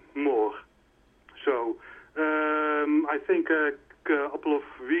more. So I think a couple of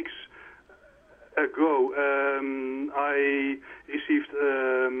weeks ago I received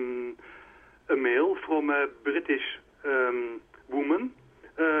a mail from a British woman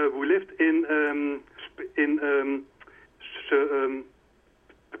who lived in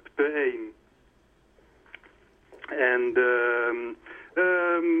Spain, and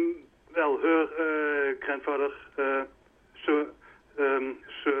well, her grandfather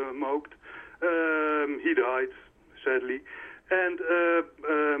smoked sadly. And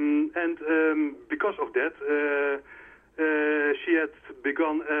because of that, she had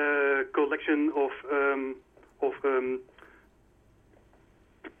begun a collection of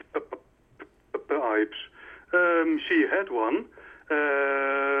pipes. She had one.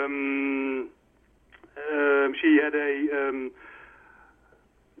 She had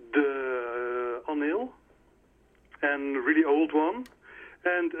the Anil, and really old one,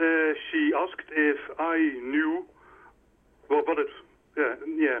 and she asked if I knew what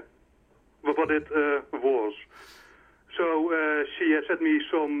it was. So she had sent me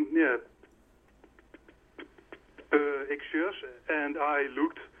some pictures, and I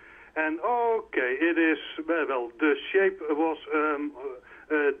looked, and okay, it is well. The shape was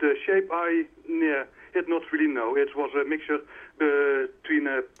the shape I did not really know. It was a mixture between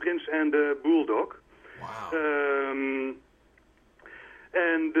a prince and a bulldog. Wow.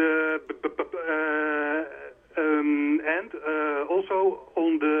 And also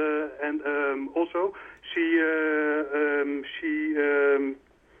on the also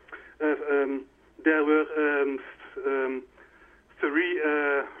there were three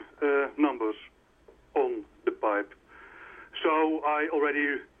numbers on the pipe. So I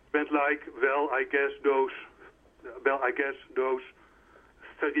already went like, I guess those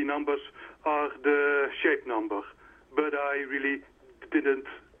 30 numbers are the shape number, but I really didn't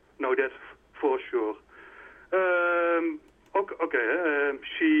know that for sure. Okay.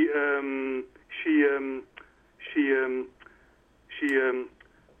 She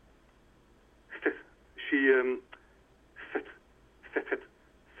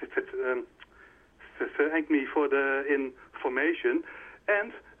thanked me for the information,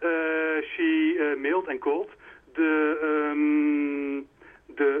 and she mailed and called the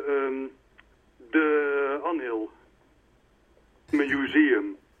Anil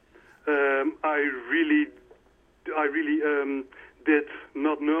Museum. I really did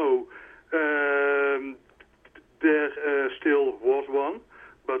not know there still was one,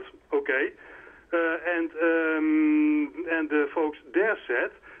 but okay. And the folks there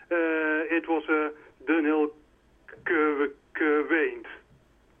said it was a Dunhill Quaint,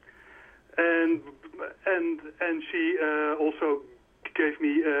 and she also gave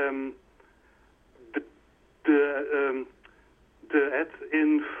me the ad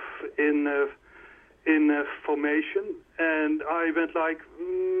in formation, and I went like,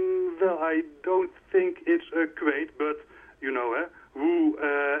 I don't think it's a quaint, but you know, who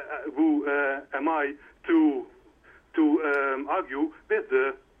am I to argue with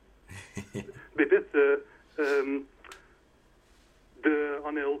the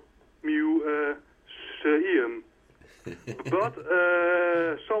Anil Museum? But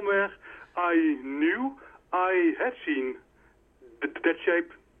somewhere I knew I had seen that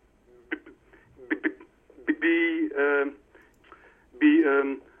shape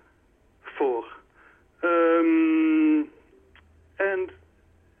before,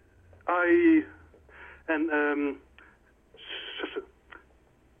 and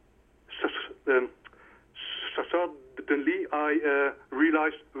suddenly I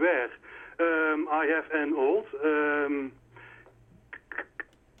realized where. I have an old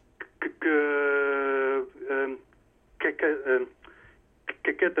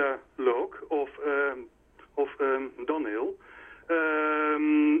catalog of Dunhill,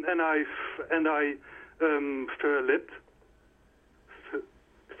 and I flipped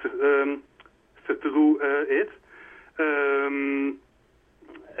through it,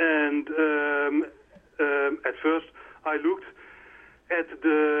 and at first I looked at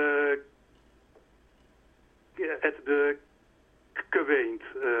the quaint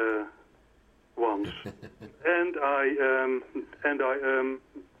ones, and I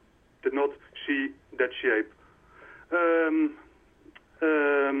did not see that shape.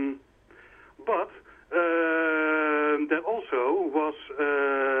 But there also was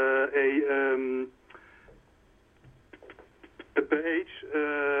a page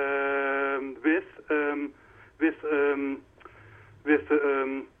with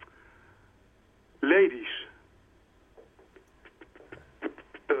ladies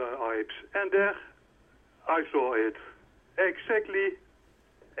pipes, and there I saw it exactly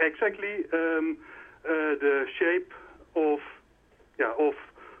the shape of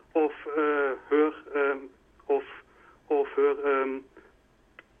her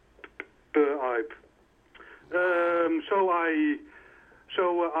pipe. So I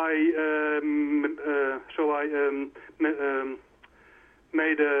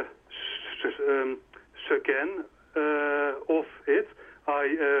made a scan of it.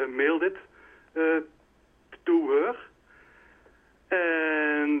 I mailed it to her,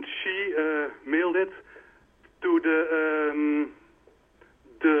 and she mailed it to to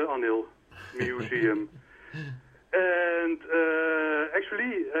the Anil Museum. And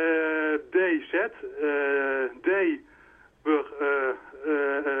actually, they said they were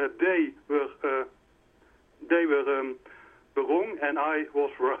wrong, and I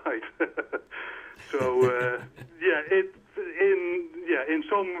was right. So in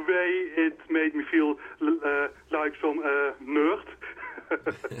some way it made me feel like some nerd,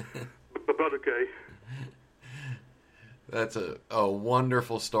 but okay. That's a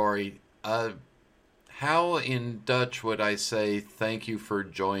wonderful story. How in Dutch would I say thank you for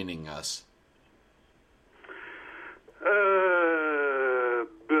joining us?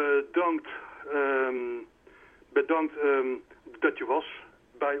 Bedankt dat je was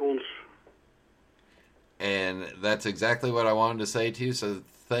bij ons. And that's exactly what I wanted to say to you, so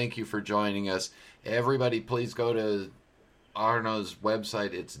thank you for joining us. Everybody, please go to Arno's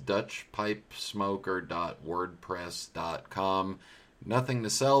website. It's dutchpipesmoker.wordpress.com. Nothing to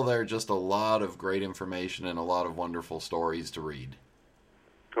sell there, just a lot of great information and a lot of wonderful stories to read.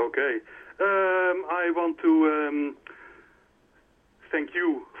 Okay. I want to thank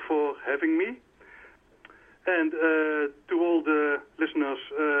you for having me. And to all the listeners,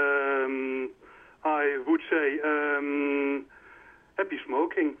 I would say happy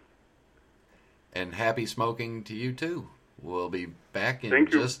smoking. And happy smoking to you too. We'll be back in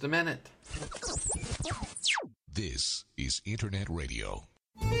just a minute. This is Internet Radio.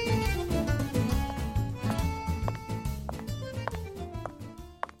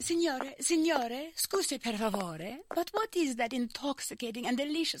 Signore, scusi per favore, but what is that intoxicating and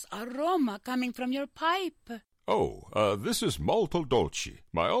delicious aroma coming from your pipe? Oh, this is Molto Dolce,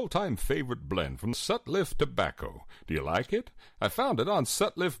 my all-time favorite blend from Sutliff Tobacco. Do you like it? I found it on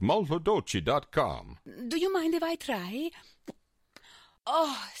SutliffMoltodolce.com. Do you mind if I try?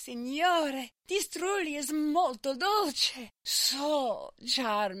 Oh, signore, this truly is molto dolce. So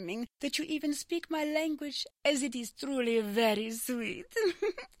charming that you even speak my language, as it is truly very sweet.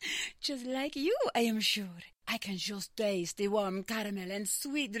 Just like you, I am sure. I can just taste the warm caramel and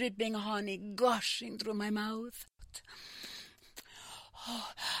sweet dripping honey gushing through my mouth.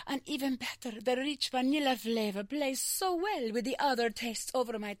 Oh, and even better, the rich vanilla flavor plays so well with the other tastes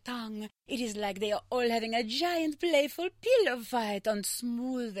over my tongue. It is like they are all having a giant playful pillow fight on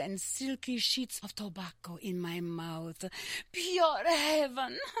smooth and silky sheets of tobacco in my mouth. Pure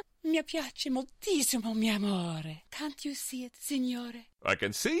heaven! Mi piace moltissimo, mio amore. Can't you see it, signore? I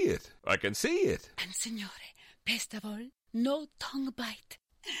can see it. I can see it. And signore, best of all, no tongue bite.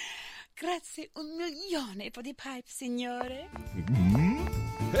 Grazie 1,000,000 for the pipe, signore.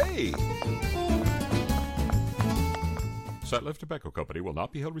 Hey! Sutliff Tobacco Company will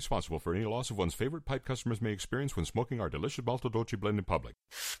not be held responsible for any loss of one's favorite pipe customers may experience when smoking our delicious Molto Dolce blend in public.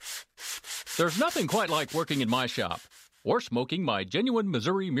 There's nothing quite like working in my shop or smoking my genuine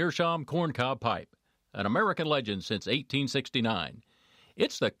Missouri Meerschaum corncob pipe, an American legend since 1869.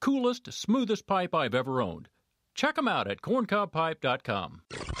 It's the coolest, smoothest pipe I've ever owned. Check them out at corncobpipe.com.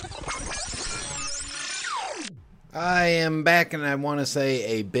 I am back, and I want to say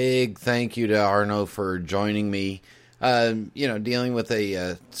a big thank you to Arno for joining me. Dealing with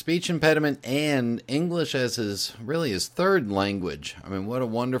a speech impediment and English as his third language. I mean, what a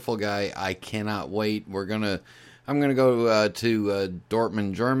wonderful guy. I cannot wait. I'm gonna go to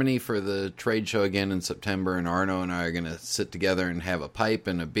Dortmund, Germany for the trade show again in September, and Arno and I are gonna sit together and have a pipe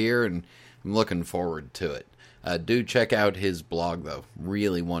and a beer, and I'm looking forward to it. Do check out his blog, though.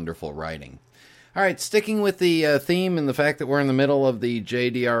 Really wonderful writing. All right, sticking with the theme and the fact that we're in the middle of the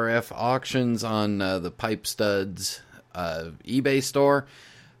JDRF auctions on the Pipe Studs eBay store,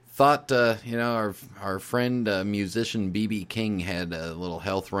 thought, our friend musician B.B. King had a little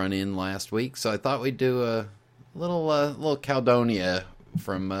health run-in last week, so I thought we'd do a little Caledonia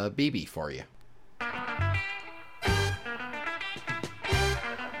from B.B. for you.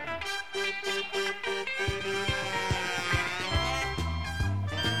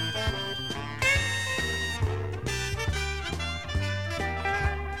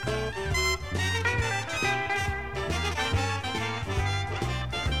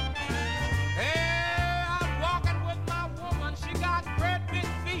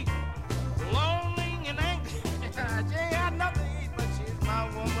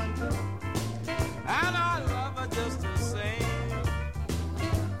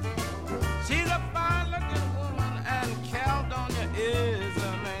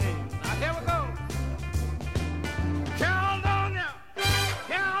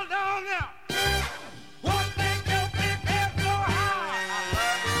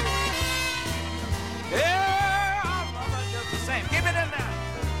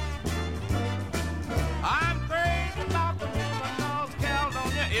 I'm crazy.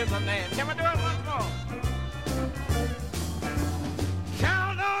 land. Can we do it once more?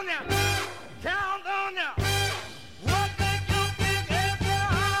 Count on ya. Count on ya. What make you think it's so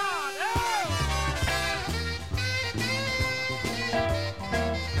hard?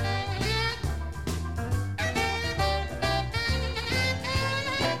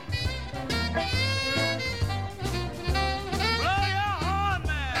 Blow your horn,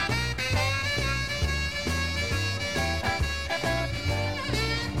 man.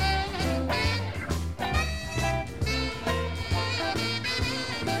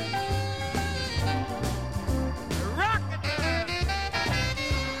 Rock it, man.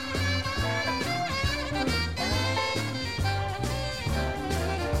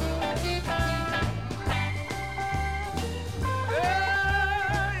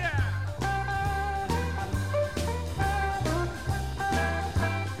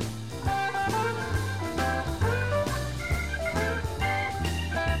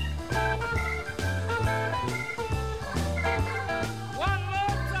 One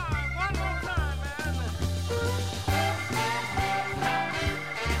more time, man.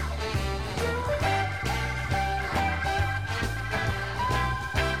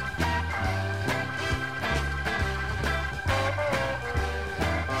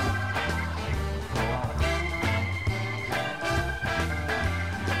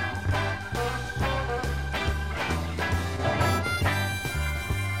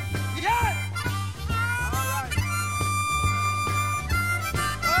 Yes! All right.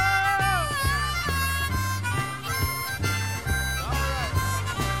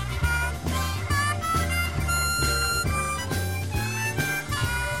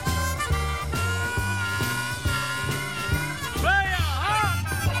 Play your heart.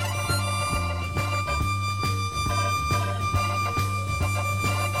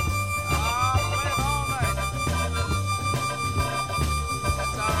 Play it all night.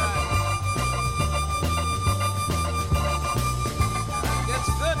 That's all right. Gets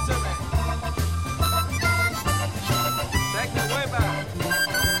good to me. Take me way back.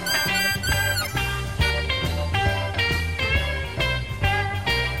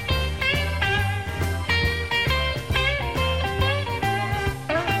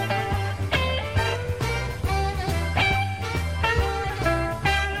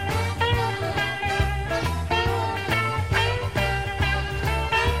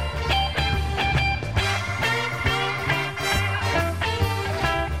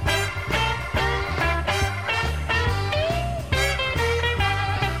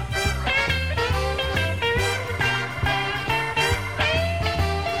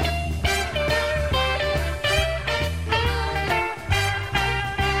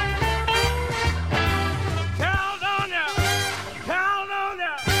 Count on ya. Count on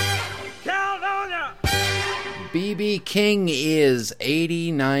ya. Count on ya. B.B. King is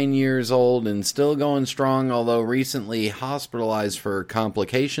 89 years old and still going strong, although recently hospitalized for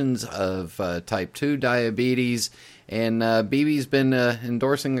complications of type 2 diabetes. And B.B.'s been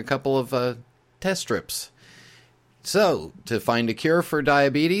endorsing a couple of test strips. So, to find a cure for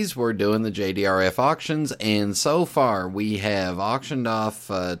diabetes, we're doing the JDRF auctions, and so far we have auctioned off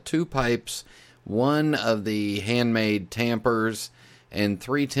 2 pipes, 1 of the handmade tampers, and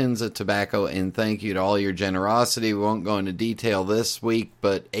 3 tins of tobacco, and thank you to all your generosity. We won't go into detail this week,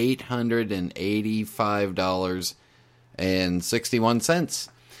 but $885.61.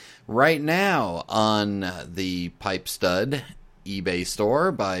 Right now on the Pipe Stud eBay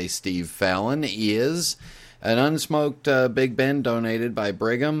store by Steve Fallon is an unsmoked Big Ben donated by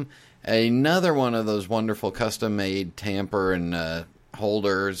Brigham, another one of those wonderful custom-made tamper and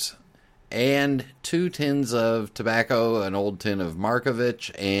holders, and 2 tins of tobacco, an old tin of Markovich,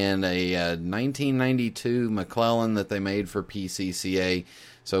 and a 1992 McClellan that they made for PCCA.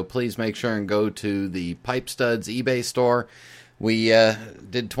 So please make sure and go to the Pipe Studs eBay store. We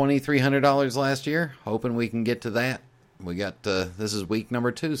did $2,300 last year, hoping we can get to that. We got this is week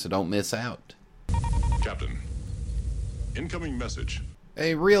number 2, so don't miss out. Captain, incoming message.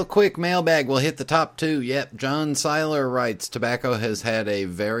 A real quick mailbag will hit the top 2. Yep, John Seiler writes, tobacco has had a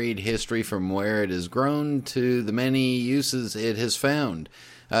varied history from where it has grown to the many uses it has found.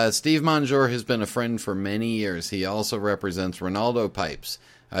 Steve Monjour has been a friend for many years. He also represents Ronaldo Pipes.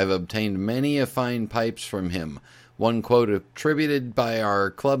 I've obtained many a fine pipes from him. One quote attributed by our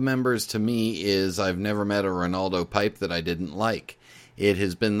club members to me is, I've never met a Ronaldo pipe that I didn't like. It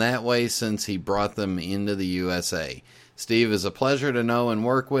has been that way since he brought them into the USA. Steve is a pleasure to know and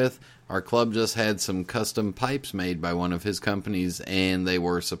work with. Our club just had some custom pipes made by one of his companies, and they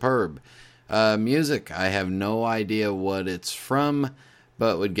were superb. Music, I have no idea what it's from,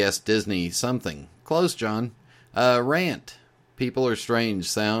 but would guess Disney something. Close, John. Rant. People Are Strange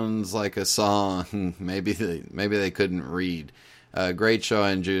sounds like a song. Maybe they couldn't read. Great show.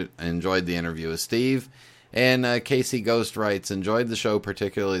 I enjoyed the interview with Steve. And Casey Ghost writes, enjoyed the show,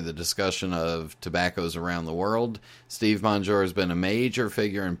 particularly the discussion of tobaccos around the world. Steve Bonjour has been a major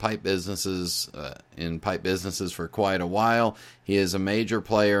figure in pipe businesses for quite a while. He is a major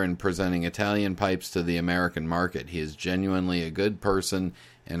player in presenting Italian pipes to the American market. He is genuinely a good person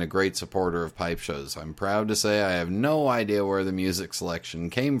and a great supporter of pipe shows. I'm proud to say I have no idea where the music selection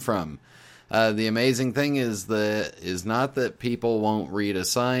came from. The amazing thing is not that people won't read a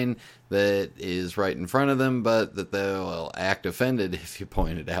sign that is right in front of them, but that they will act offended if you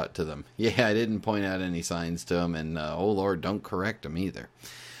point it out to them. Yeah, I didn't point out any signs to them, and oh Lord, don't correct them either.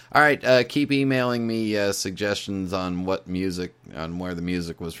 All right, keep emailing me suggestions on where the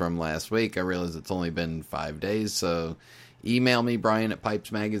music was from last week. I realize it's only been 5 days, so email me, Brian at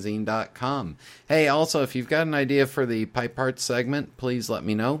PipesMagazine.com. Hey, also, if you've got an idea for the Pipe Parts segment, please let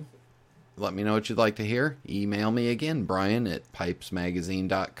me know. Let me know what you'd like to hear. Email me again, Brian at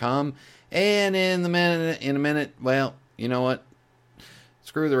PipesMagazine.com. And in a minute, well, you know what?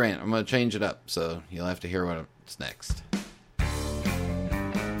 Screw the rant. I'm going to change it up, so you'll have to hear what's next.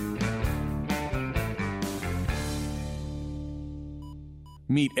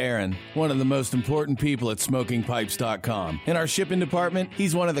 Meet Aaron, one of the most important people at SmokingPipes.com. In our shipping department,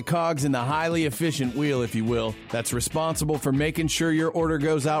 he's one of the cogs in the highly efficient wheel, if you will, that's responsible for making sure your order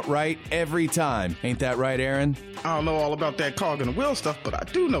goes out right every time. Ain't that right, Aaron? I don't know all about that cog and the wheel stuff, but I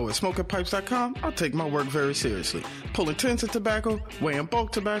do know at SmokingPipes.com, I take my work very seriously. Pulling tins of tobacco, weighing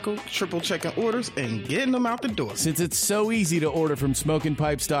bulk tobacco, triple checking orders, and getting them out the door. Since it's so easy to order from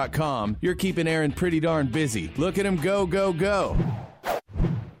SmokingPipes.com, you're keeping Aaron pretty darn busy. Look at him go, go, go.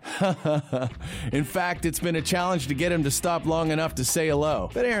 In fact, it's been a challenge to get him to stop long enough to say hello,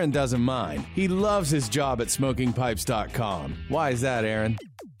 but Aaron doesn't mind. He loves his job at SmokingPipes.com. Why is that, Aaron?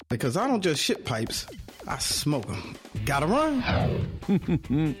 Because I don't just ship pipes, I smoke them. Gotta run.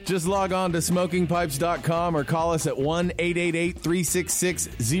 Just log on to SmokingPipes.com or call us at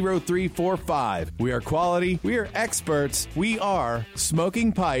 1-888-366-0345. We are quality, we are experts, we are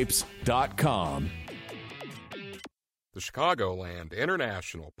SmokingPipes.com. The Chicagoland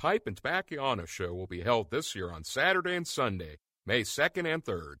International Pipe and Tobacco Show will be held this year on Saturday and Sunday, May 2nd and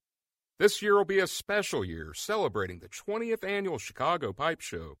 3rd. This year will be a special year celebrating the 20th Annual Chicago Pipe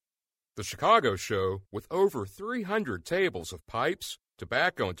Show. The Chicago Show, with over 300 tables of pipes,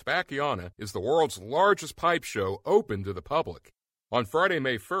 tobacco, and tobacco, is the world's largest pipe show open to the public. On Friday,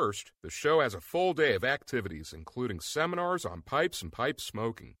 May 1st, the show has a full day of activities, including seminars on pipes and pipe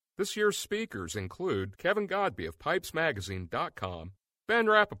smoking. This year's speakers include Kevin Godby of PipesMagazine.com, Ben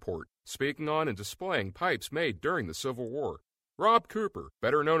Rappaport, speaking on and displaying pipes made during the Civil War. Rob Cooper,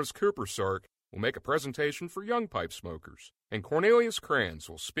 better known as Cooper Sark, will make a presentation for young pipe smokers. And Cornelius Kranz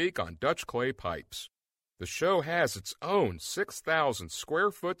will speak on Dutch clay pipes. The show has its own 6,000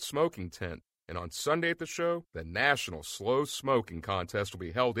 square foot smoking tent, and on Sunday at the show, the National Slow Smoking Contest will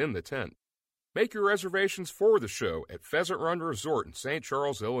be held in the tent. Make your reservations for the show at Pheasant Run Resort in St.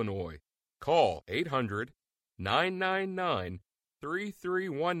 Charles, Illinois. Call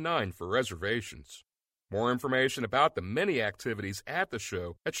 800-999-3319 for reservations. More information about the many activities at the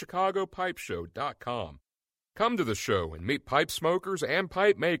show at ChicagoPipeshow.com. Come to the show and meet pipe smokers and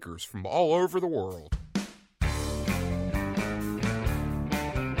pipe makers from all over the world.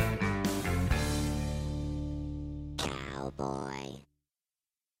 Cowboy.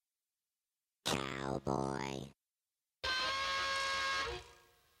 Cowboy.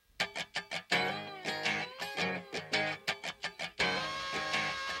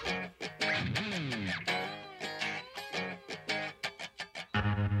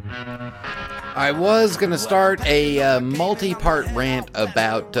 I was going to start a multi-part rant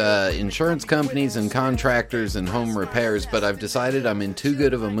about insurance companies and contractors and home repairs, but I've decided I'm in too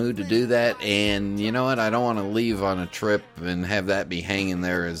good of a mood to do that, and you know what? I don't want to leave on a trip and have that be hanging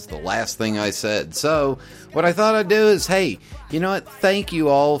there as the last thing I said. So what I thought I'd do is, hey, you know what? Thank you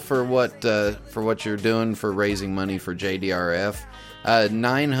all for what you're doing for raising money for JDRF.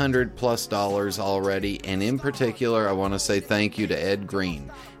 $900+ already, and in particular, I want to say thank you to Ed Green.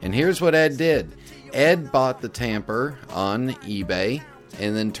 And here's what Ed did. Ed bought the tamper on eBay,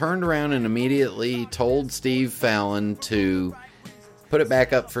 and then turned around and immediately told Steve Fallon to put it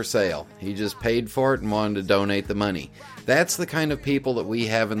back up for sale. He just paid for it and wanted to donate the money. That's the kind of people that we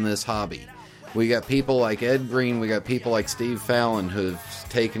have in this hobby. We got people like Ed Green, we got people like Steve Fallon who've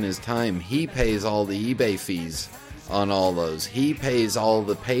taken his time. He pays all the eBay fees on all those. He pays all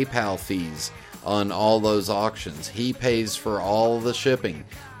the PayPal fees on all those auctions. He pays for all the shipping.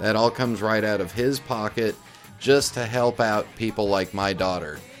 That all comes right out of his pocket just to help out people like my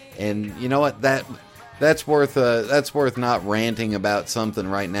daughter. And you know what? That's worth not ranting about something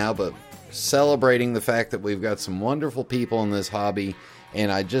right now, but celebrating the fact that we've got some wonderful people in this hobby. And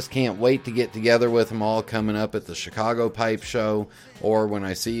I just can't wait to get together with them all coming up at the Chicago Pipe Show, or when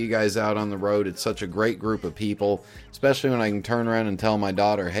I see you guys out on the road. It's such a great group of people, especially when I can turn around and tell my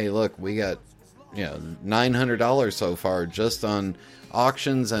daughter, hey, look, we got $900 so far just on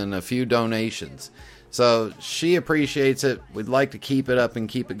auctions and a few donations. So she appreciates it. We'd like to keep it up and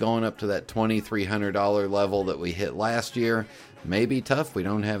keep it going up to that $2,300 level that we hit last year. May be tough. We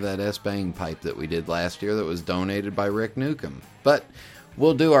don't have that S-Bang pipe that we did last year that was donated by Rick Newcomb. But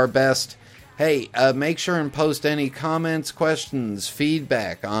we'll do our best. Hey, make sure and post any comments, questions,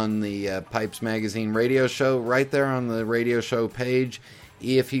 feedback on the Pipes Magazine radio show right there on the radio show page.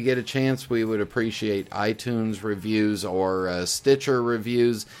 If you get a chance, we would appreciate iTunes reviews or Stitcher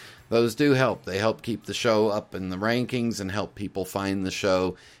reviews. Those do help. They help keep the show up in the rankings and help people find the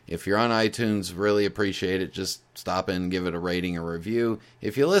show. If you're on iTunes, really appreciate it. Just stop in and give it a rating or review.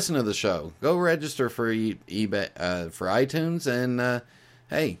 If you listen to the show, go register for for iTunes and,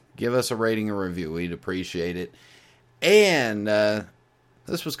 hey, give us a rating or review. We'd appreciate it. And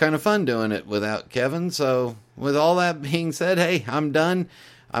this was kind of fun doing it without Kevin. So with all that being said, hey, I'm done.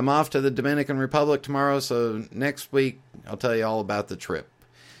 I'm off to the Dominican Republic tomorrow. So next week, I'll tell you all about the trip.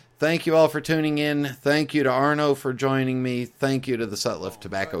 Thank you all for tuning in. Thank you to Arno for joining me. Thank you to the Sutliff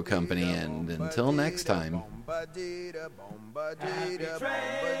Tobacco Company. And until next time. Happy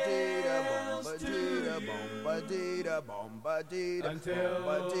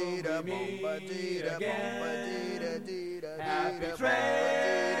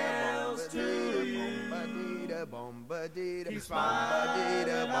trails to you. Keep smiling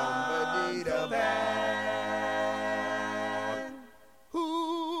until then.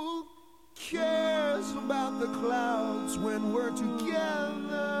 Who cares about the clouds when we're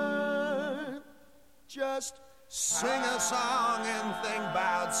together? Just sing a song and think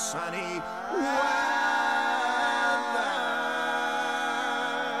about sunny weather.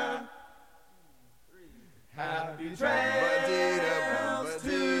 Happy trails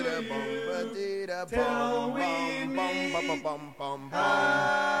to you till we meet again.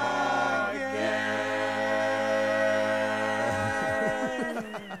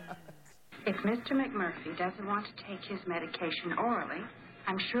 If Mr. McMurphy doesn't want to take his medication orally,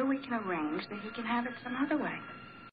 I'm sure we can arrange that he can have it some other way.